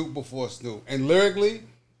was Snoop before Snoop. And lyrically,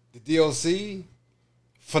 the DOC,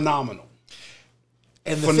 phenomenal.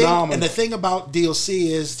 And the thing about DOC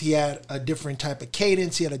is he had a different type of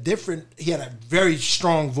cadence. He had a very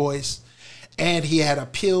strong voice, and he had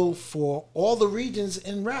appeal for all the regions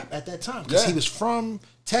in rap at that time because he was from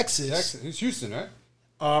Texas. It's Houston, right?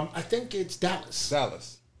 I think it's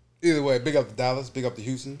Dallas. Either way, big up to Dallas, big up to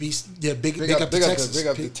Houston. Big up to Texas. Big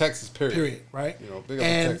up to Texas, period. Right? You know, big up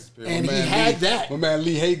to Texas, period. And he had that. My man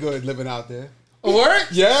Lee Haygood living out there. A word?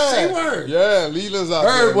 Yeah. Say word. Yeah, Lee lives out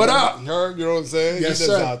there. Herb, what up? Herb, you know what I'm saying? Yes, he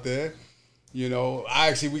lives sir. out there. You know,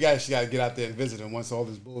 we actually got to get out there and visit him once all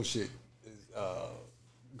this bullshit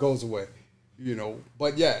goes away. You know,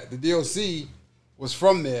 but yeah, the DOC was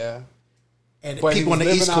from there. And the people on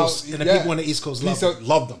the East Coast,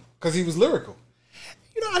 loved him because he was lyrical.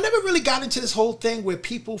 You know, I never really got into this whole thing where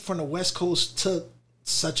people from the West Coast took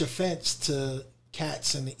such offense to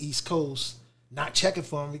cats in the East Coast not checking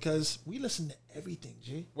for them because we listen to everything,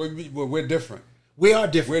 G. We're different. We are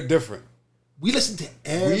different. We're different. We listen to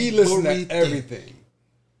everything. We listen to everything.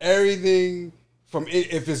 Everything from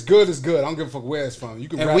if it's good, it's good. I don't give a fuck where it's from. You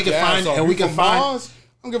can rap your ass off. We can find. Mars,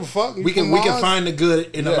 I don't give a fuck. We can find the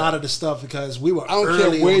good in a lot of the stuff because we were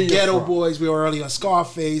early on Ghetto Boys. We were early on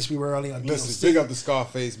Scarface. We were early on. Listen, big up to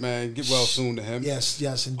Scarface, man. Get well soon to him. Yes,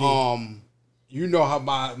 indeed. You know how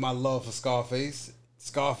my love for Scarface.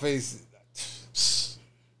 Scarface,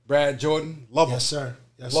 Brad Jordan, love him. Yes, sir.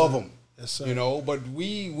 Love him. Yes, sir. You know, but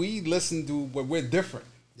we listen to, but we're different.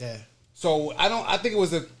 Yeah. So I think it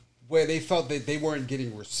was where they felt that they weren't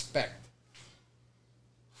getting respect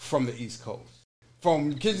from the East Coast.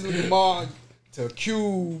 From Kendrick Lamar to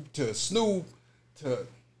Cube to Snoop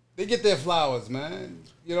they get their flowers, man.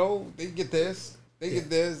 You know, they get this. They get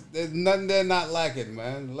this. There's nothing they're not lacking,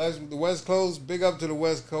 man. The West Coast, big up to the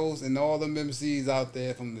West Coast and all them MCs out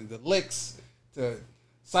there from the Licks to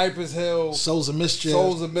Cypress Hill. Souls of Mischief.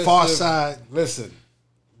 Far Side. Listen,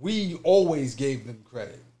 we always gave them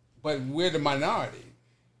credit. But we're the minority.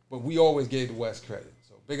 But we always gave the West credit.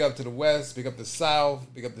 So big up to the West, big up to the South,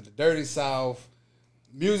 big up to the dirty South.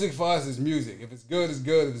 Music for us is music. If it's good, it's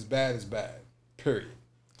good. If it's bad, it's bad. Period.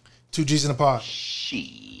 2 G's in a pod. Shit.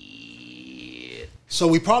 So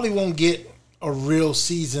we probably won't get a real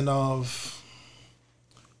season of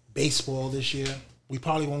baseball this year. We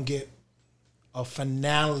probably won't get a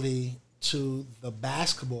finale to the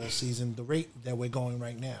basketball season, the rate that we're going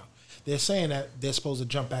right now. They're saying that they're supposed to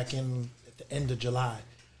jump back in at the end of July.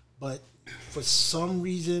 But for some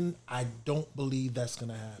reason, I don't believe that's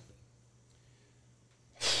going to happen.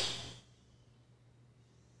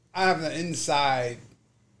 I have an inside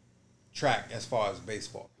track as far as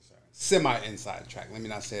baseball concerned. Semi-inside track. Let me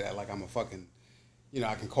not say that like I'm a fucking,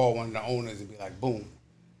 I can call one of the owners and be like, boom.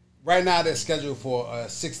 Right now, they're scheduled for a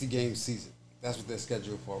 60-game season. That's what they're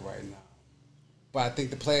scheduled for right now. But I think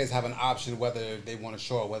the players have an option whether they want to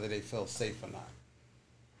show or whether they feel safe or not.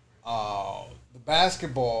 The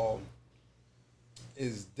basketball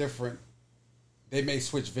is different they may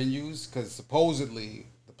switch venues because supposedly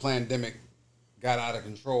the pandemic got out of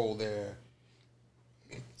control there.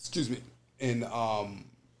 Excuse me, in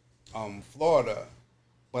Florida,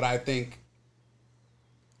 but I think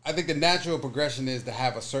the natural progression is to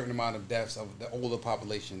have a certain amount of deaths of the older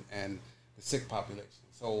population and the sick population.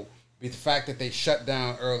 So the fact that they shut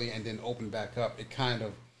down early and then opened back up, it kind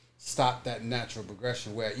of stopped that natural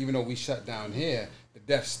progression where even though we shut down here, the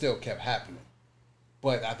deaths still kept happening.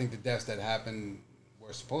 But I think the deaths that happened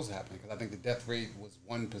were supposed to happen because I think the death rate was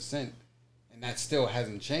 1%, and that still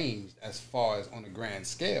hasn't changed as far as on a grand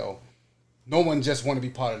scale. No one just want to be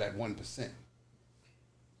part of that 1%.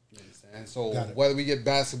 You understand? So whether we get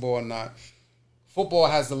basketball or not, football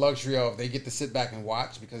has the luxury of they get to sit back and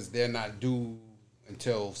watch because they're not due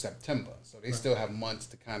until September. So they still have months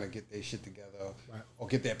to kind of get their shit together or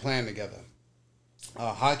get their plan together.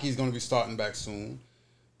 Hockey is going to be starting back soon.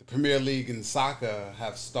 The Premier League and soccer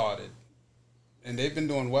have started. And they've been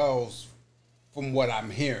doing well from what I'm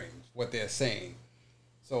hearing, what they're saying.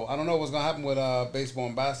 So I don't know what's going to happen with baseball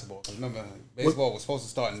and basketball. 'Cause remember, baseball was supposed to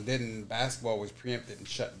start and didn't. Basketball was preempted and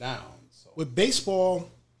shut down. So With baseball,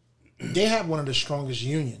 they have one of the strongest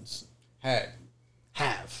unions.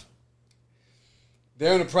 Have.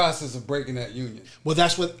 They're in the process of breaking that union. Well,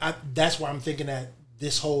 that's why I'm thinking that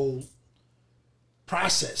this whole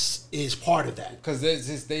process is part of that. Because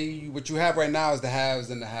what you have right now is the haves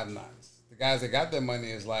and the have-nots. The guys that got their money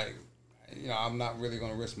is like, I'm not really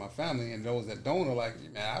going to risk my family, and those that don't are like,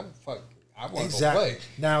 man, I want to go play.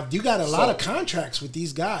 Now you got a lot of contracts with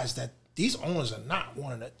these guys that these owners are not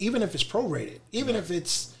wanting to, even if it's prorated, even if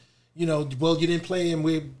it's, well, you didn't play and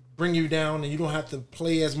we bring you down and you don't have to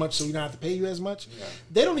play as much, so we don't have to pay you as much. Yeah.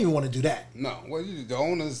 They don't even want to do that. No, well, the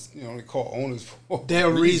owners, they call owners for their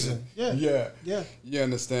reason. Yeah. You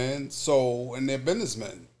understand? So, and they're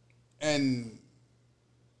businessmen, and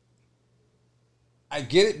I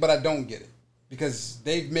get it, but I don't get it because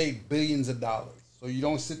they've made billions of dollars. So you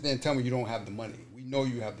don't sit there and tell me you don't have the money. We know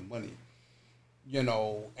you have the money,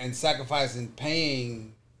 and sacrificing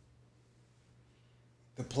paying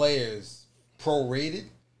the players prorated,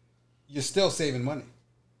 you're still saving money.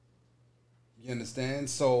 You understand?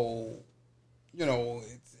 So,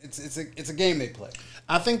 it's a game they play.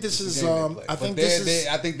 I think this is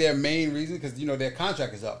I think their main reason because their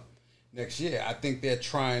contract is up next year. I think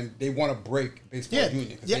they want to break baseball union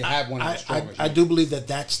because they have one of the strongest. I do believe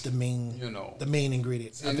that's the main the main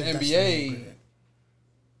ingredient. And the NBA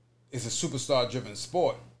is a superstar driven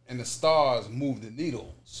sport, and the stars move the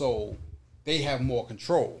needle, so they have more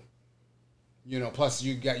control. Plus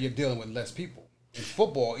you're dealing with less people. In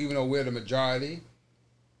football, even though we're the majority,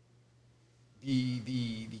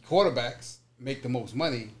 the quarterbacks make the most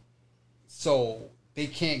money, so they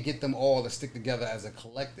can't get them all to stick together as a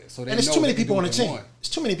collective. So they and there's too many people on the team. There's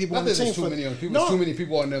too many people on the team. There's too many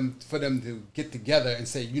people on them for them to get together and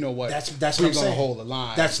say, you know what, we're going to hold the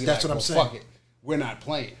line. That's what I'm saying. Fuck it, we're not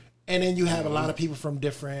playing. And then you have a lot of people from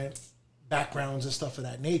different backgrounds and stuff of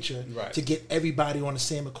that nature to get everybody on the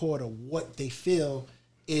same accord of what they feel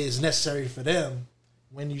is necessary for them.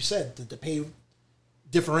 When you said the pay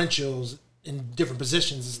differentials in different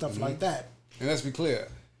positions and stuff like that. And let's be clear,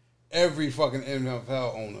 every fucking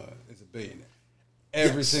NFL owner is a billionaire.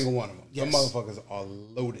 Every single one of them. Yes. Some motherfuckers are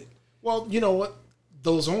loaded. Well, you know what?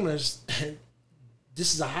 Those owners,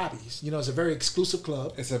 this is a hobby. It's a very exclusive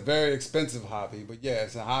club. It's a very expensive hobby, but yeah,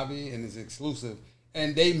 it's a hobby and it's exclusive.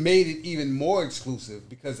 And they made it even more exclusive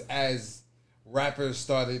because as rappers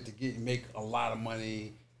started to make a lot of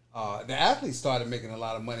money, the athletes started making a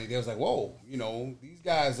lot of money. They was like, whoa, these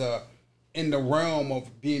guys are in the realm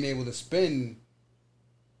of being able to spend.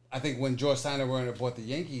 I think when George Steinbrenner bought the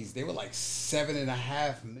Yankees, they were like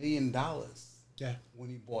 $7.5 million. Yeah. When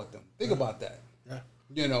he bought them. Think about that. Yeah.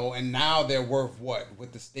 And now they're worth what?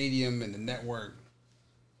 With the stadium and the network,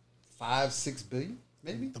 $5-6 billion,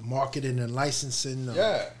 maybe? The marketing and licensing.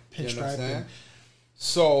 Pinstriping.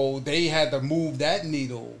 So they had to move that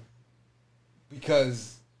needle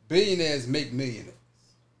because billionaires make millionaires.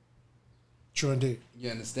 True indeed. You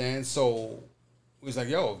understand? So it was like,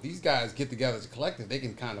 yo, if these guys get together as a collective, they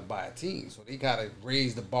can kind of buy a team. So they got to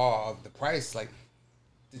raise the bar of the price. Like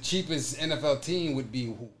the cheapest NFL team would be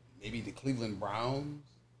who? Maybe the Cleveland Browns.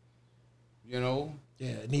 Yeah,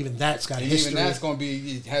 and even that's got history. Even that's going to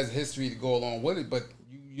be, it has history to go along with it. But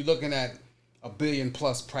you're looking at $1 billion+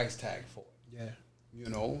 price tag for it.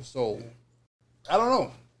 Yeah. So I don't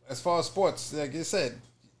know. As far as sports, like I said,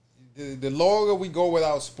 the longer we go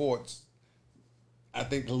without sports, I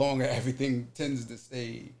think the longer everything tends to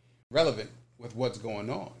stay relevant with what's going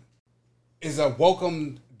on. It's a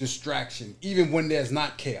welcome distraction, even when there's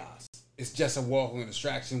not chaos. it's just a welcome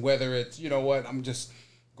distraction. Whether it's, you know what, I'm just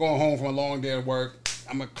going home from a long day of work,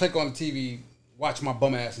 I'm gonna click on the TV, watch my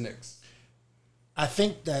bum ass Knicks. I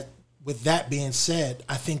think that with that being said,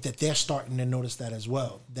 I think that they're starting to notice that as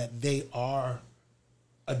well, that they are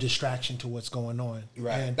a distraction to what's going on.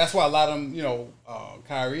 Right. And that's why a lot of them, you know,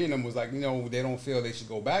 Kyrie and them was like, you know, they don't feel they should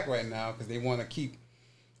go back right now because they want to keep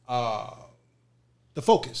the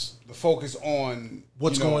focus on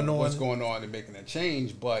what's going on and making a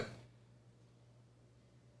change. But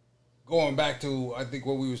going back to, I think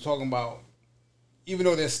what we was talking about, even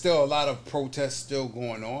though there's still a lot of protests still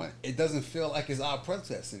going on, it doesn't feel like it's our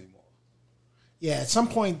protests anymore. Yeah, at some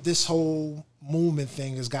point, this whole movement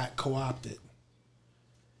thing has got co-opted.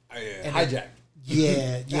 Hijacked.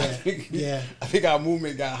 Yeah, I think our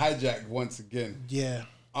movement got hijacked once again. Yeah.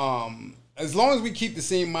 As long as we keep the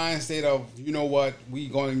same mind state of, you know what, we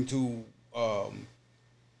going to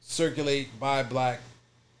circulate, buy black,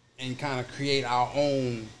 and kind of create our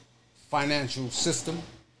own financial system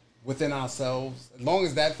within ourselves. As long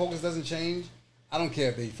as that focus doesn't change, I don't care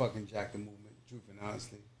if they fucking jack the movement, truth and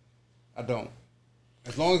honestly. I don't.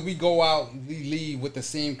 As long as we go out, we leave with the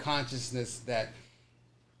same consciousness that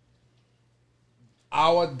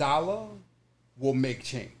our dollar will make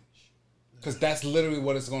change. Because that's literally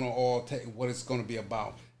what it's going to all take, what it's going to be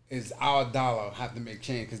about, is our dollar have to make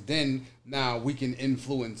change. Because then now we can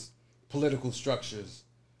influence political structures,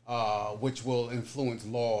 which will influence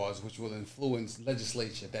laws, which will influence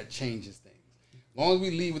legislature that changes things. As long as we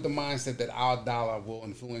leave with the mindset that our dollar will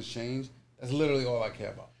influence change, that's literally all I care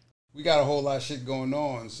about. We got a whole lot of shit going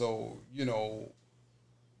on. So, you know,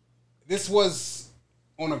 this was,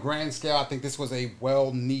 on a grand scale, I think this was a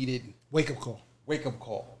well-needed Wake-up call.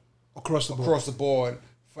 Across the board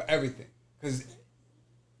for everything. Because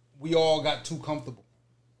we all got too comfortable.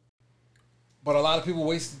 But a lot of people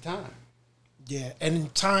wasted time. Yeah,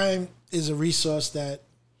 and time is a resource that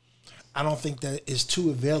I don't think that is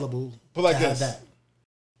too available But like to have this, that.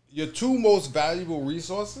 your two most valuable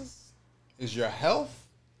resources is your health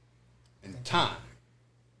and time.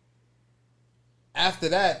 After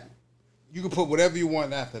that, you can put whatever you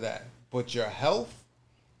want after that. But your health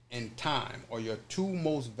and time are your two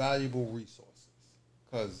most valuable resources.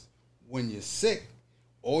 Because when you're sick,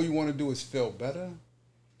 all you want to do is feel better.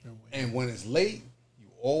 And when it's late, you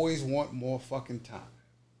always want more fucking time.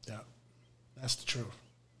 Yeah, that's the truth.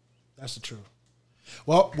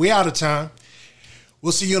 Well, we out of time.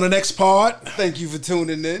 We'll see you on the next pod. Thank you for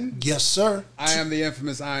tuning in. Yes, sir. I am the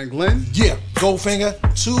infamous Iron Glenn. Yeah, Goldfinger,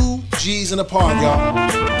 2 G's in a pod, y'all.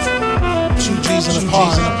 2 G's in a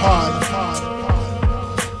pod.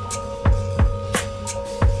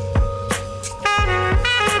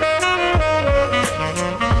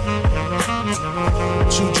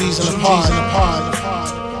 2 G's in a pod.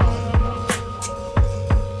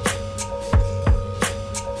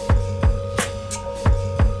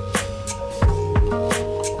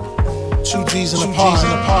 2 G's in a pod.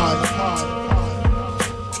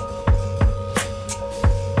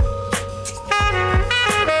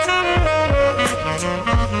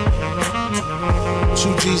 2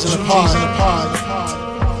 G's in a pod.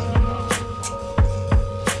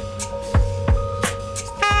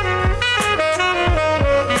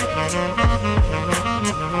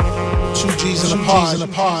 2 G's in a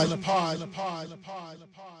pod.